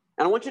desanimen.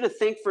 And I want you to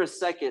think for a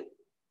second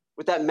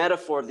with that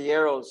metaphor of the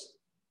arrows.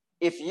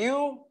 If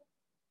you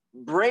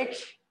break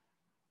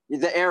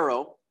the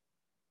arrow,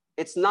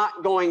 it's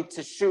not going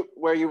to shoot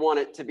where you want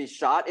it to be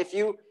shot. If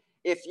you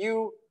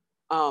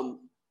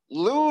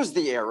lose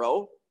the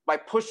arrow by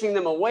pushing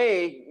them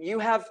away, you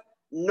have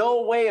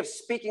no way of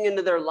speaking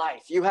into their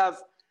life. You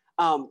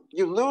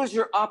lose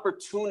your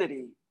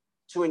opportunity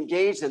to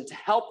engage them, to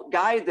help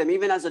guide them,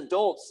 even as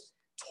adults,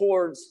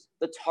 towards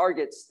the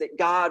targets that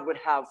God would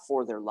have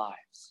for their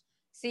lives.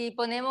 Si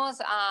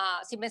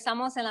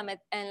pensamos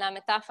en la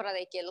metáfora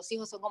de que los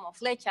hijos son como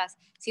flechas,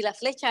 si la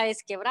flecha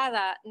es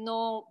quebrada,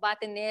 no va a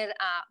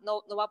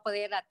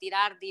poder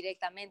tirar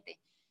directamente.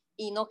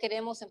 Y no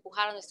queremos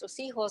empujar a nuestros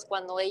hijos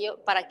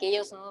para que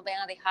ellos no nos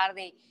vayan a dejar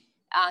de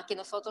que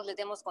nosotros les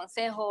demos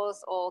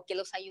consejos o que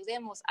los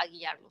ayudemos a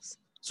guiarlos.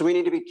 So we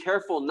need to be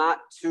careful not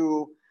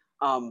to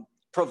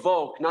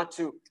provoke, not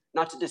to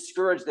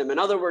discourage them. In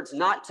other words,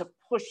 not to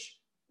push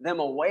them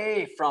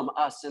away from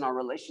us in our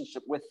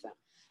relationship with them.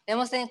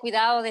 Debemos tener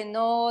cuidado de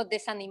no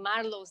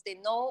desanimarlos, de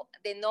no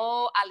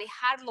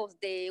alejarlos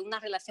de una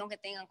relación que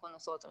tengan con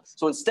nosotros.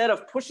 So instead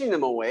of pushing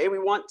them away, we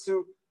want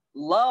to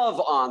love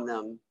on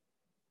them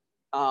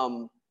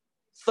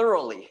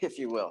thoroughly, if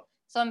you will.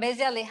 So en vez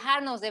de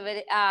alejarnos,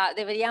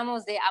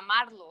 deberíamos de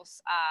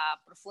amarlos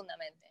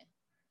profundamente.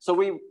 So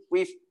we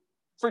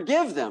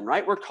forgive them,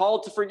 right? We're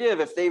called to forgive.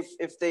 If they've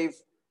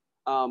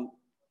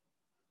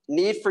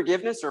need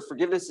forgiveness or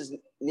forgiveness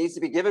needs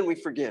to be given, we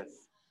forgive.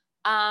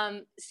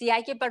 Si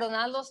hay que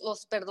perdonarlos,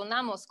 los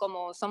perdonamos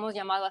como somos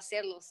llamados a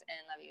hacerlos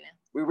en la Biblia.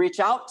 We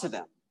reach out to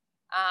them.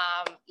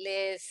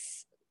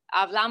 Les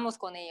hablamos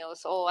con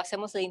ellos o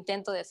hacemos el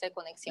intento de hacer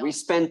conexión. We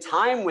spend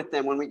time with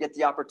them when we get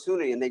the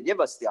opportunity and they give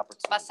us the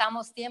opportunity.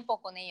 Pasamos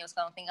tiempo con ellos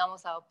cuando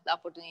tengamos la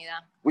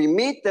oportunidad. We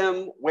meet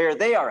them where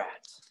they are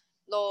at.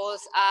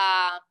 Los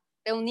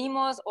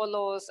reunimos o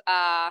los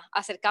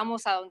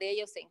acercamos a donde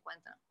ellos se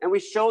encuentran. And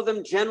we show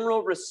them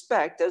general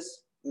respect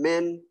as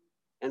men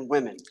and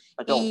women,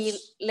 adults. Y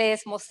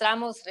les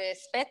mostramos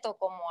respeto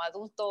como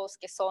adultos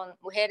que son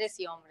mujeres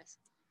y hombres.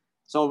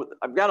 So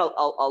I've got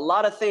a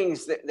lot of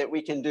things that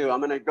we can do. I'm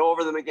going to go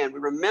over them again. We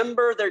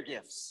remember their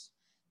gifts.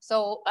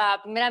 So,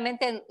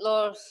 primeramente,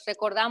 los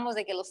recordamos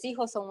de que los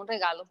hijos son un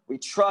regalo. We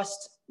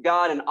trust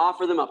God and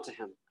offer them up to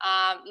Him.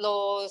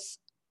 Los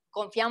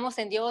confiamos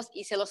en Dios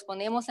y se los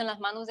ponemos en las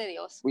manos de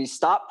Dios. We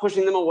stop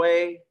pushing them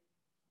away.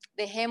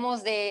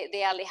 Dejemos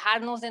de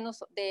alejarnos de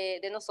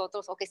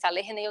nosotros o que se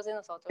alejen ellos de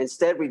nosotros.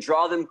 Instead, we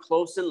draw them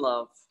close in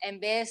love. En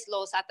vez,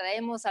 los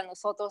atraemos a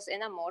nosotros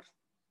en amor.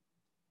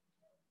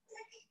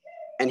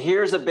 And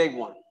here's a big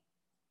one.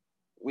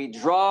 We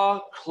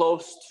draw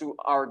close to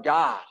our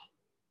God,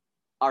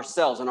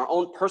 ourselves, in our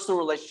own personal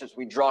relationships,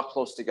 we draw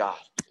close to God.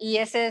 Y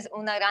esa es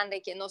una grande,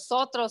 que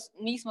nosotros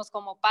mismos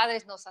como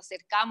padres nos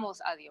acercamos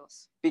a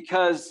Dios.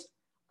 Because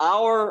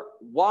our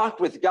walk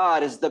with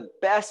God is the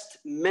best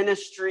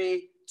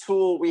ministry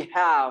tool we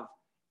have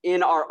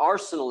in our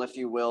arsenal, if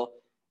you will,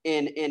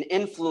 in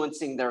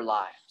influencing their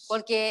lives.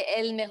 Porque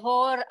la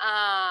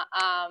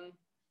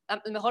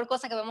mejor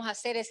cosa que podemos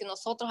hacer es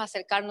nosotros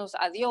acercarnos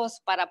a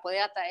Dios para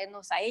poder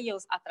atraernos a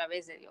ellos a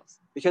través de Dios.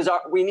 Because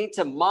we need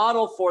to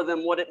model for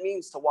them what it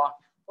means to walk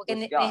Porque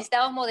with God.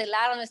 necesitamos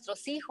modelar a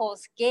nuestros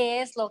hijos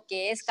qué es lo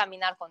que es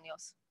caminar con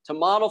Dios. To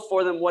model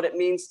for them what it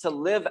means to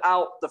live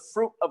out the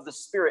fruit of the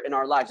Spirit in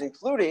our lives,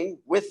 including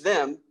with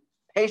them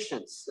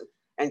patience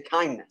and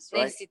kindness,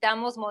 right?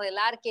 Necesitamos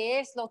modelar qué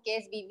es lo que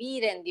es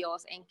vivir en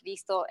Dios, en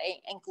Cristo,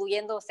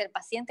 incluyendo ser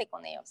paciente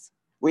con ellos.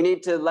 We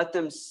need to let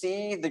them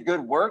see the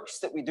good works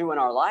that we do in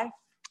our life.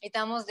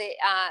 Necesitamos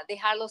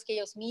dejarlos que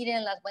ellos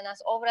miren las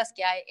buenas obras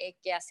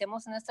que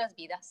hacemos en nuestras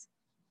vidas.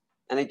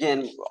 And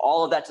again,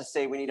 all of that to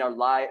say we need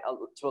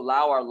to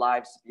allow our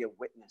lives to be a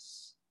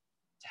witness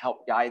to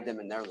help guide them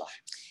in their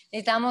lives.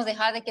 Necesitamos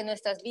dejar de que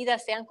nuestras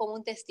vidas sean como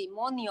un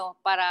testimonio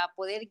para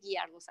poder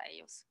guiarlos a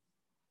ellos.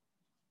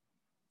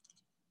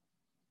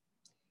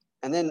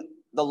 And then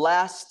the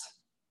last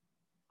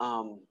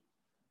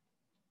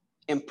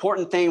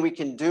important thing we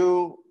can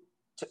do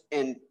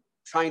in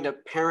trying to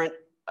parent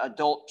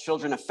adult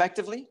children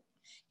effectively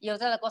Y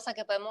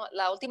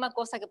la última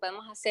cosa que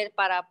podemos hacer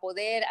para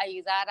poder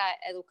ayudar a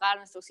educar a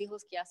nuestros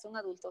hijos que ya son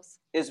adultos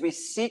is we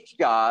seek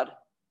God,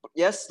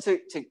 yes, to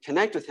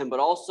connect with Him, but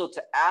also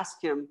to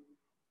ask Him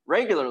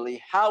regularly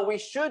how we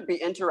should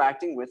be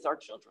interacting with our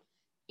children.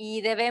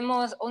 Y una de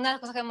las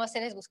cosas que debemos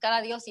hacer es buscar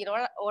a Dios y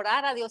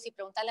orar a Dios y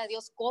preguntarle a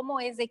Dios cómo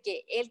es de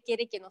que Él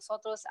quiere que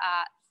nosotros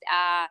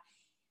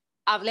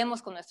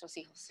hablemos con nuestros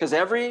hijos.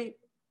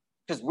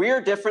 Because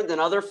we're different than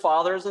other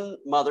fathers and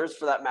mothers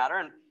for that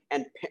matter,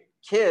 and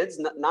kids,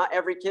 not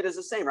every kid is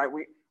the same, right?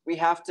 We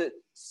have to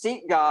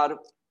seek God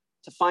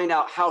to find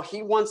out how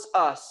He wants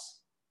us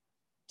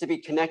to be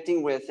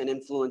connecting with and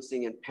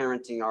influencing and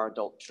parenting our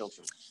adult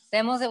children.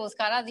 Debemos de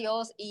buscar a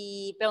Dios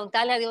y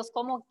preguntarle a Dios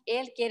cómo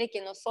Él quiere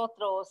que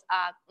nosotros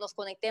nos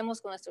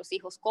conectemos con nuestros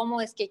hijos,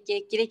 cómo es que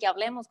quiere que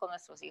hablemos con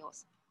nuestros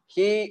hijos.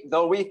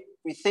 Though we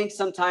think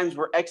sometimes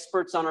we're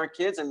experts on our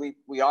kids, and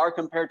we are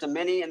compared to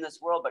many in this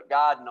world, but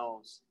God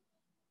knows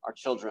our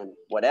children,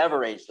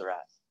 whatever age they're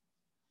at,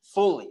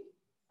 fully,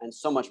 and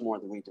so much more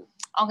than we do.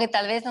 Aunque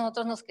tal vez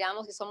nosotros nos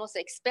creamos que somos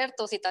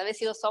expertos y tal vez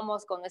sí lo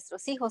somos con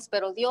nuestros hijos,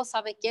 pero Dios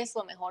sabe qué es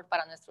lo mejor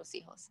para nuestros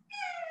hijos.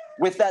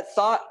 With that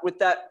thought, with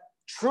that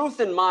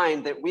truth in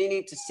mind that we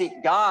need to seek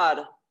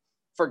God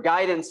for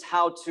guidance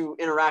how to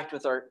interact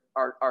with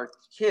our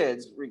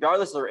kids,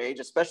 regardless of their age,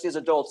 especially as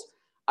adults,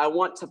 I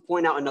want to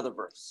point out another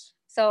verse.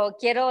 So,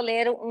 quiero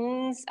leer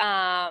un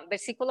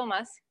versículo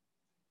más.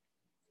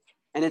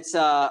 And it's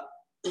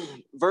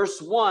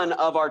verse 1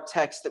 of our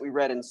text that we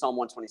read in Psalm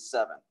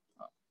 127.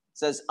 It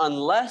says,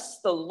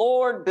 unless the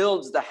Lord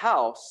builds the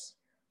house,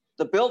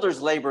 the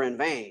builders labor in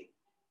vain.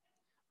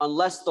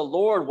 Unless the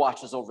Lord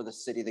watches over the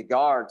city, the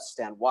guards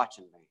stand watch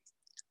in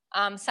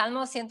vain.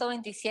 Salmo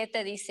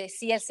 127 dice,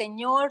 si el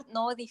Señor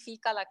no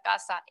edifica la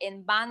casa,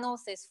 en vano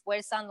se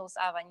esfuerzan los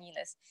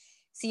albañiles.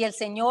 Si el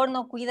Señor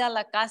no cuida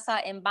la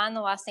casa, en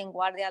vano hacen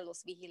guardia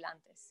los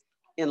vigilantes.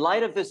 In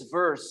light of this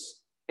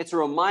verse, it's a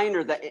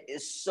reminder that it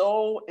is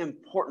so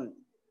important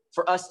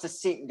for us to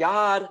seek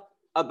God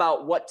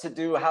about what to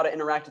do, how to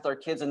interact with our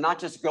kids, and not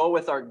just go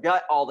with our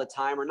gut all the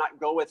time or not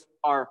go with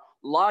our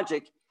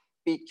logic,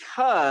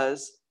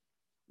 because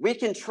we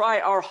can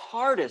try our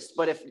hardest,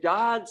 but if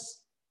God's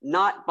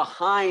not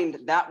behind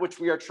that which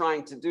we are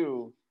trying to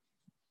do,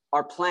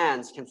 our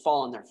plans can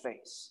fall on their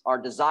face. Our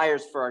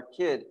desires for our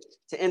kid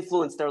to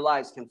influence their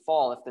lives can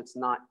fall if it's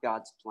not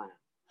God's plan.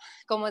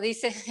 Como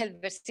dice el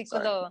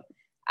versículo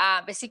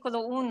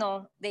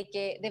 1, de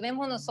que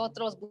debemos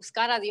nosotros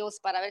buscar a Dios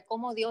para ver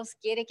cómo Dios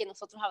quiere que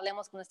nosotros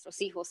hablemos con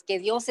nuestros hijos, que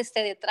Dios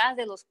esté detrás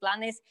de los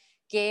planes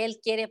que Él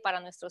quiere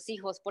para nuestros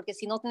hijos, porque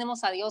si no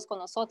tenemos a Dios con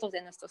nosotros,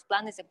 de nuestros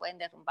planes se pueden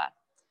derrumbar.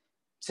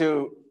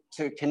 To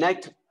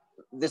connect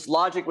this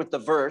logic with the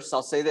verse,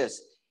 I'll say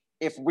this.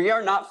 If we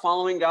are not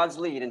following God's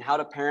lead in how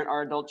to parent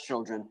our adult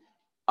children,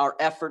 our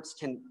efforts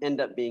can end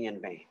up being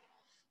in vain.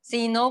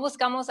 Si no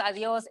buscamos a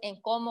Dios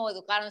en cómo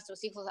educar a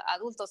nuestros hijos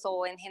adultos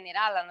o en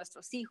general a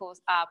nuestros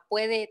hijos,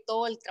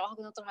 todo el trabajo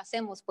que nosotros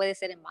hacemos puede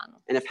ser en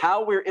vano. And if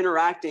how we're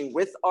interacting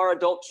with our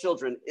adult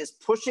children is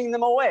pushing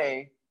them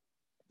away,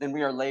 then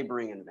we are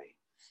laboring in vain.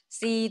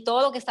 Si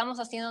todo lo que estamos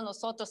haciendo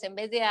nosotros, en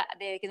vez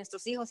de que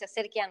nuestros hijos se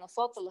acerquen a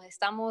nosotros, los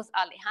estamos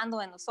alejando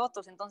de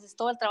nosotros, entonces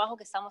todo el trabajo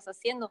que estamos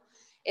haciendo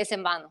es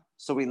en vano.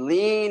 So we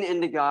lean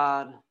into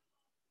God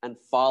and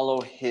follow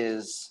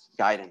His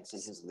guidance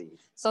and His lead.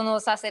 So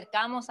nos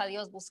acercamos a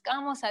Dios,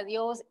 buscamos a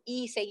Dios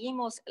y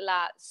seguimos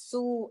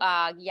su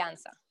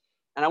guianza.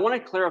 And I want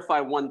to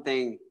clarify one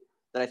thing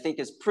that I think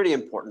is pretty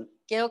important.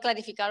 Quiero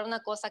clarificar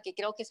una cosa que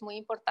creo que es muy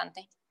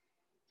importante.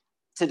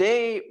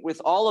 Today, with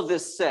all of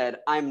this said,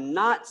 I'm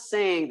not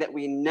saying that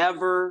we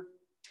never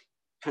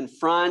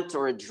confront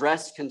or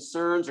address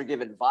concerns or give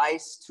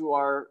advice to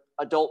our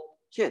adult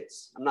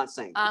kids. I'm not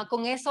saying that.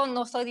 Con eso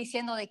no estoy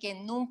diciendo de que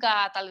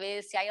nunca, tal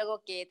vez, si hay algo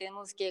que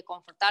tenemos que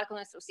confrontar con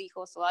nuestros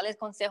hijos o darles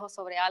consejos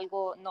sobre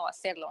algo, no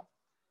hacerlo.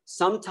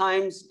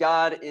 Sometimes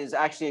God is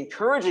actually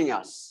encouraging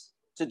us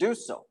to do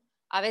so.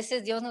 A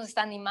veces Dios nos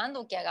está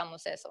animando que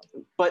hagamos eso.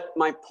 But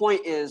my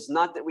point is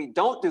not that we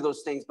don't do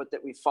those things, but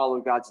that we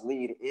follow God's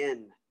lead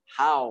in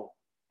how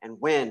and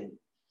when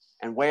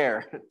and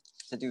where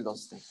to do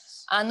those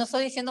things. No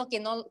estoy diciendo que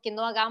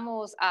no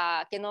hagamos,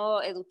 que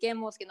no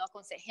eduquemos, que no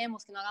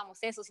aconsejemos, que no hagamos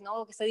eso, sino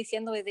lo que estoy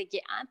diciendo es de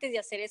que antes de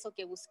hacer eso,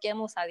 que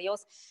busquemos a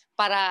Dios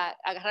para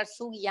agarrar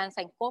su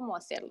guianza en cómo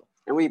hacerlo.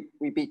 And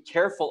we be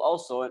careful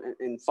also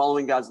in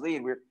following God's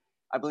lead.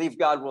 I believe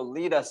God will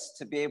lead us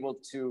to be able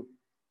to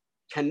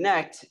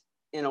connect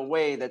in a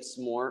way that's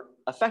more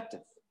effective.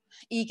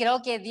 Y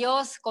creo que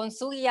Dios, con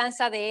su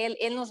guianza de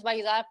Él nos va a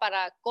ayudar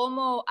para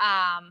cómo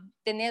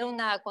tener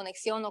una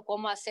conexión o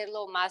cómo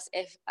hacerlo más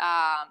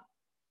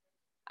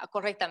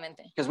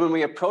correctamente. Because when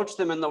we approach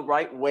them in the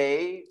right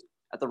way,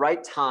 at the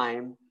right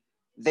time,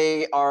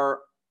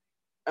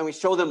 and we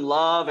show them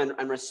love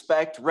and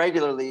respect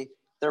regularly,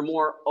 they're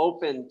more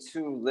open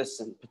to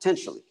listen,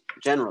 potentially,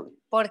 generally.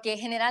 Porque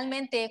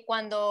generalmente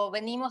cuando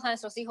venimos a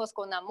nuestros hijos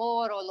con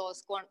amor o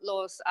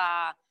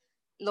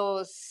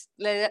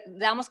le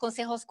damos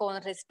consejos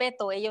con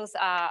respeto, ellos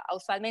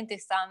usualmente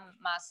están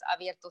más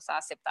abiertos a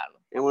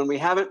aceptarlo. And when we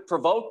haven't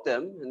provoked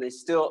them, and they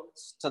still,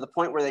 to the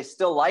point where they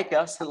still like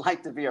us and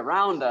like to be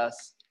around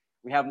us,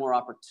 we have more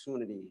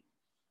opportunity,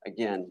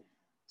 again,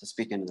 to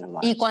speak into their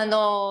lives. Y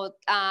cuando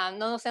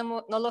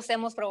no los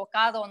hemos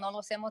provocado, no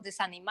los hemos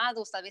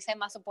desanimado, tal vez hay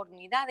más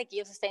oportunidad de que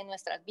ellos estén en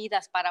nuestras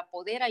vidas para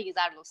poder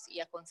ayudarlos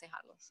y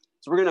aconsejarlos.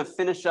 So we're going to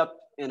finish up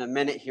in a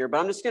minute here, but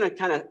I'm just going to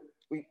kind of,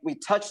 we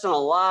touched on a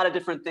lot of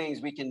different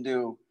things we can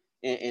do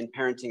in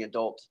parenting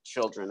adult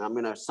children. I'm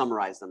going to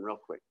summarize them real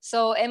quick.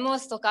 So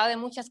hemos tocado de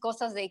muchas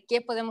cosas de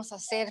qué podemos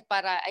hacer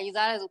para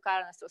ayudar a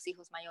educar a nuestros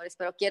hijos mayores,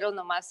 pero quiero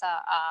nomás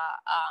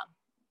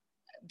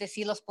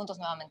decir los puntos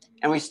nuevamente.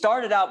 And we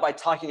started out by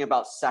talking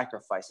about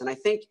sacrifice. And I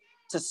think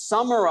to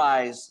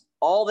summarize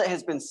all that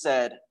has been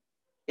said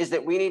is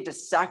that we need to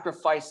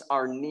sacrifice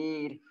our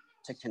need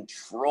to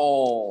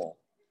control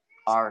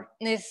our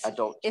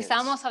adult kids.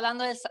 Estamos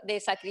hablando de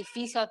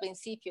sacrificio al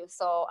principio.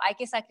 So hay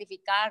que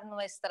sacrificar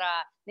nuestra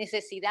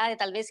necesidad de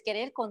tal vez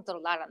querer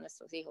controlar a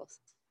nuestros hijos.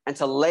 And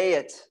to lay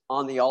it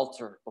on the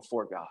altar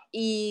before God.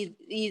 Y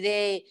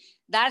de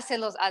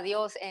dárselos a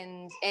Dios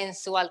en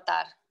su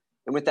altar.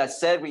 And with that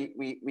said,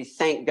 we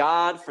thank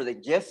God for the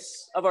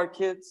gifts of our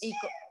kids.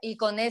 Y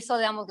con eso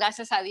le damos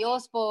gracias a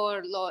Dios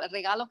por los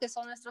regalos que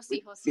son nuestros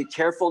hijos. Be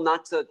careful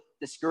not to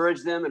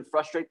discourage them and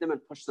frustrate them and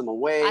push them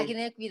away. Hay que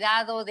tener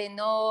cuidado de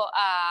no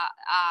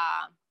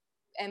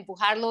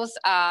empujarlos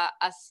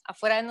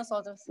afuera de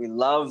nosotros. We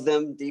love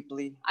them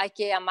deeply. Hay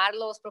que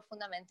amarlos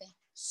profundamente.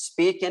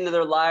 Speak into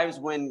their lives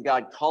when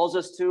God calls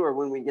us to, or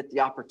when we get the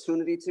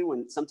opportunity to,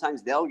 when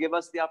sometimes they'll give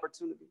us the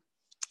opportunity.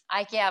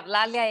 Hay que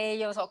hablarle a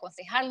ellos o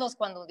aconsejarlos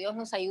cuando Dios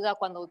nos ayuda,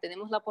 cuando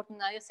tenemos la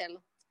oportunidad de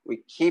hacerlo.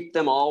 We keep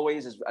them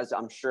always, as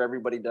I'm sure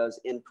everybody does,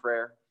 in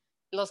prayer.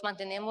 Los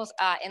mantenemos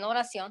en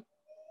oración.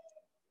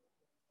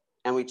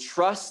 And we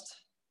trust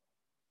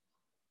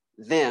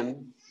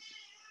them,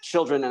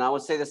 children, and I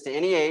would say this to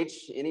any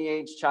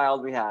age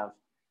child we have,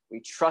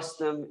 we trust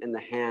them in the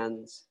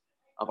hands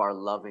of our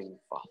loving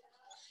Father.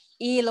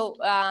 Y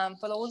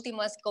por lo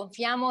último es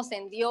confiamos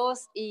en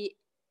Dios y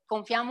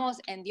confiamos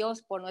en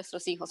Dios por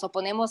nuestros hijos. O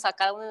ponemos a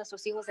cada uno de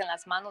nuestros hijos en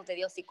las manos de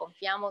Dios y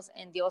confiamos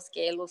en Dios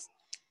que Él los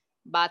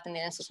va a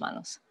tener en sus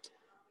manos.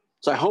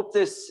 So I hope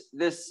this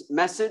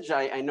message,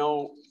 I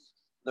know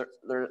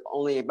there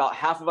only about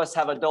half of us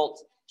have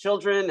adult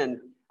children, and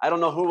I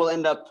don't know who will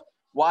end up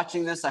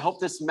watching this. I hope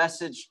this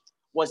message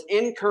was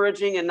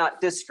encouraging and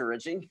not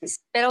discouraging.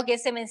 Espero que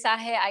ese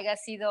mensaje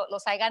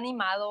los haya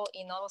animado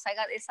y no los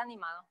haya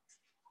desanimado.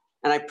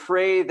 And I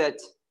pray that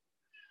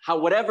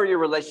whatever your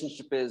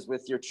relationship is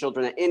with your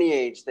children at any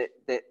age,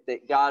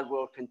 that God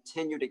will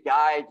continue to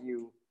guide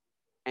you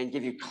and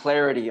give you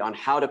clarity on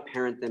how to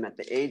parent them at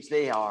the age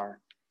they are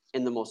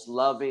in the most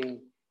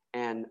loving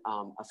and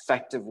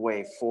effective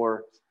way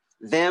for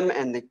them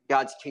and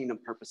God's kingdom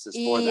purposes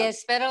for them. Y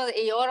espero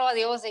y oro a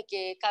Dios de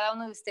que cada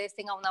uno de ustedes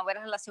tenga una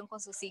buena relación con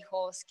sus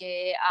hijos,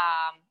 que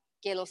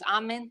los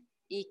amen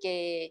y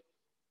que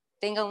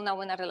tengan una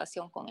buena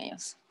relación con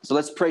ellos. So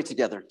let's pray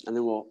together, and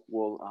then we'll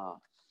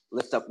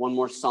lift up one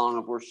more song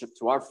of worship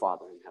to our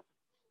Father in heaven.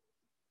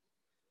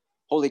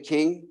 Holy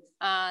King,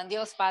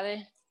 Dios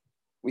Padre,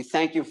 we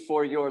thank you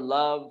for your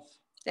love,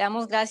 te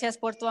damos gracias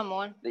por tu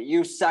amor, that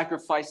you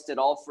sacrificed it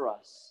all for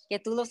us, que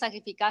tú lo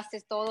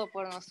sacrificaste todo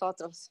por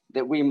nosotros,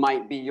 that we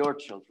might be your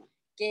children.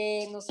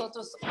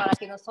 para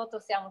que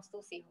nosotros seamos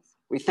tus hijos.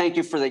 We thank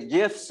you for the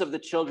gifts of the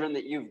children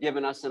that you've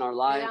given us in our Te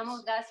lives.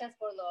 damos gracias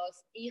por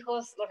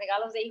los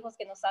regalos de hijos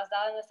que nos has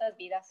dado en nuestras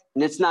vidas.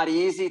 And it's not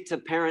easy to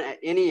parent at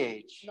any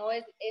age, No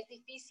es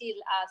difícil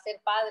ser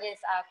padres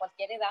a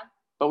cualquier edad,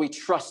 but we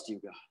trust you,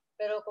 God.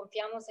 pero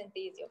confiamos en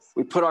ti, Dios.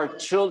 We put our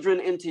children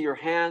into your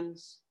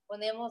hands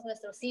Ponemos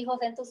nuestros hijos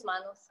en tus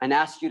manos and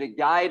ask you to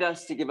guide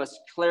us, to give us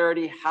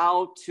clarity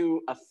how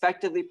to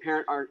effectively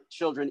parent our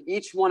children,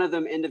 each one of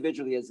them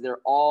individually, as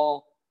they're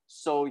all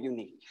so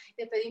unique.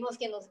 Te pedimos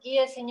que nos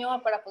guíes,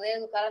 Señor, para poder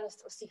educar a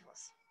nuestros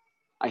hijos.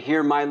 I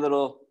hear my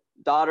little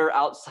daughter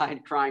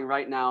outside crying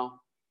right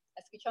now.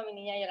 Escucho a mi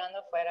niña llorando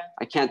afuera.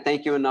 I can't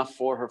thank you enough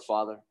for her,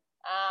 Father.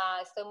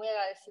 Estoy muy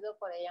agradecido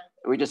por ella.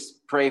 We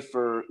just pray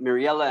for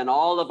Miriella and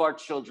all of our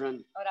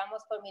children,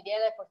 Oramos por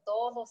Miriela y por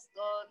todos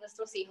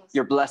nuestros hijos.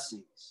 your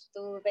blessings,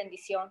 Tu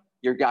bendición,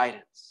 your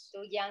guidance,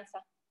 tu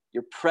guianza,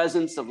 your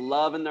presence of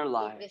love in their tu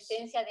lives,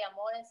 presencia de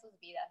amor en sus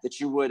vidas. that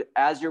you would,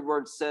 as your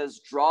word says,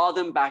 draw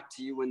them back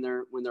to you when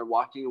they're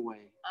walking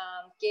away.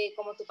 Que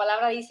como tu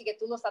palabra dice, que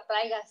tú los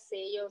atraigas,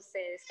 ellos se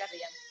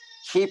descarrían.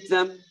 Keep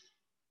them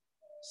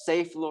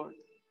safe, Lord,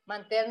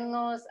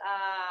 Manténnos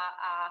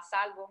a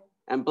salvo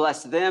and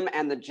bless them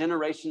and the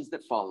generations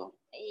that follow.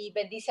 y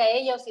bendice a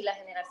ellos y las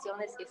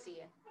generaciones que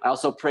siguen. I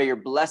also pray your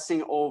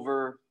blessing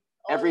over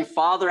every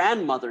father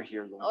and mother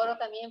here, Lord. Oro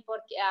también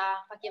para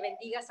que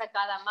bendigas a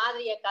cada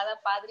madre y a cada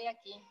padre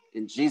aquí.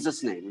 In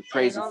Jesus' name, we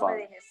praise you, En nombre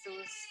Father. de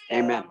Jesús. Te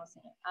Amen. adoramos,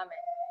 Señor. Amén.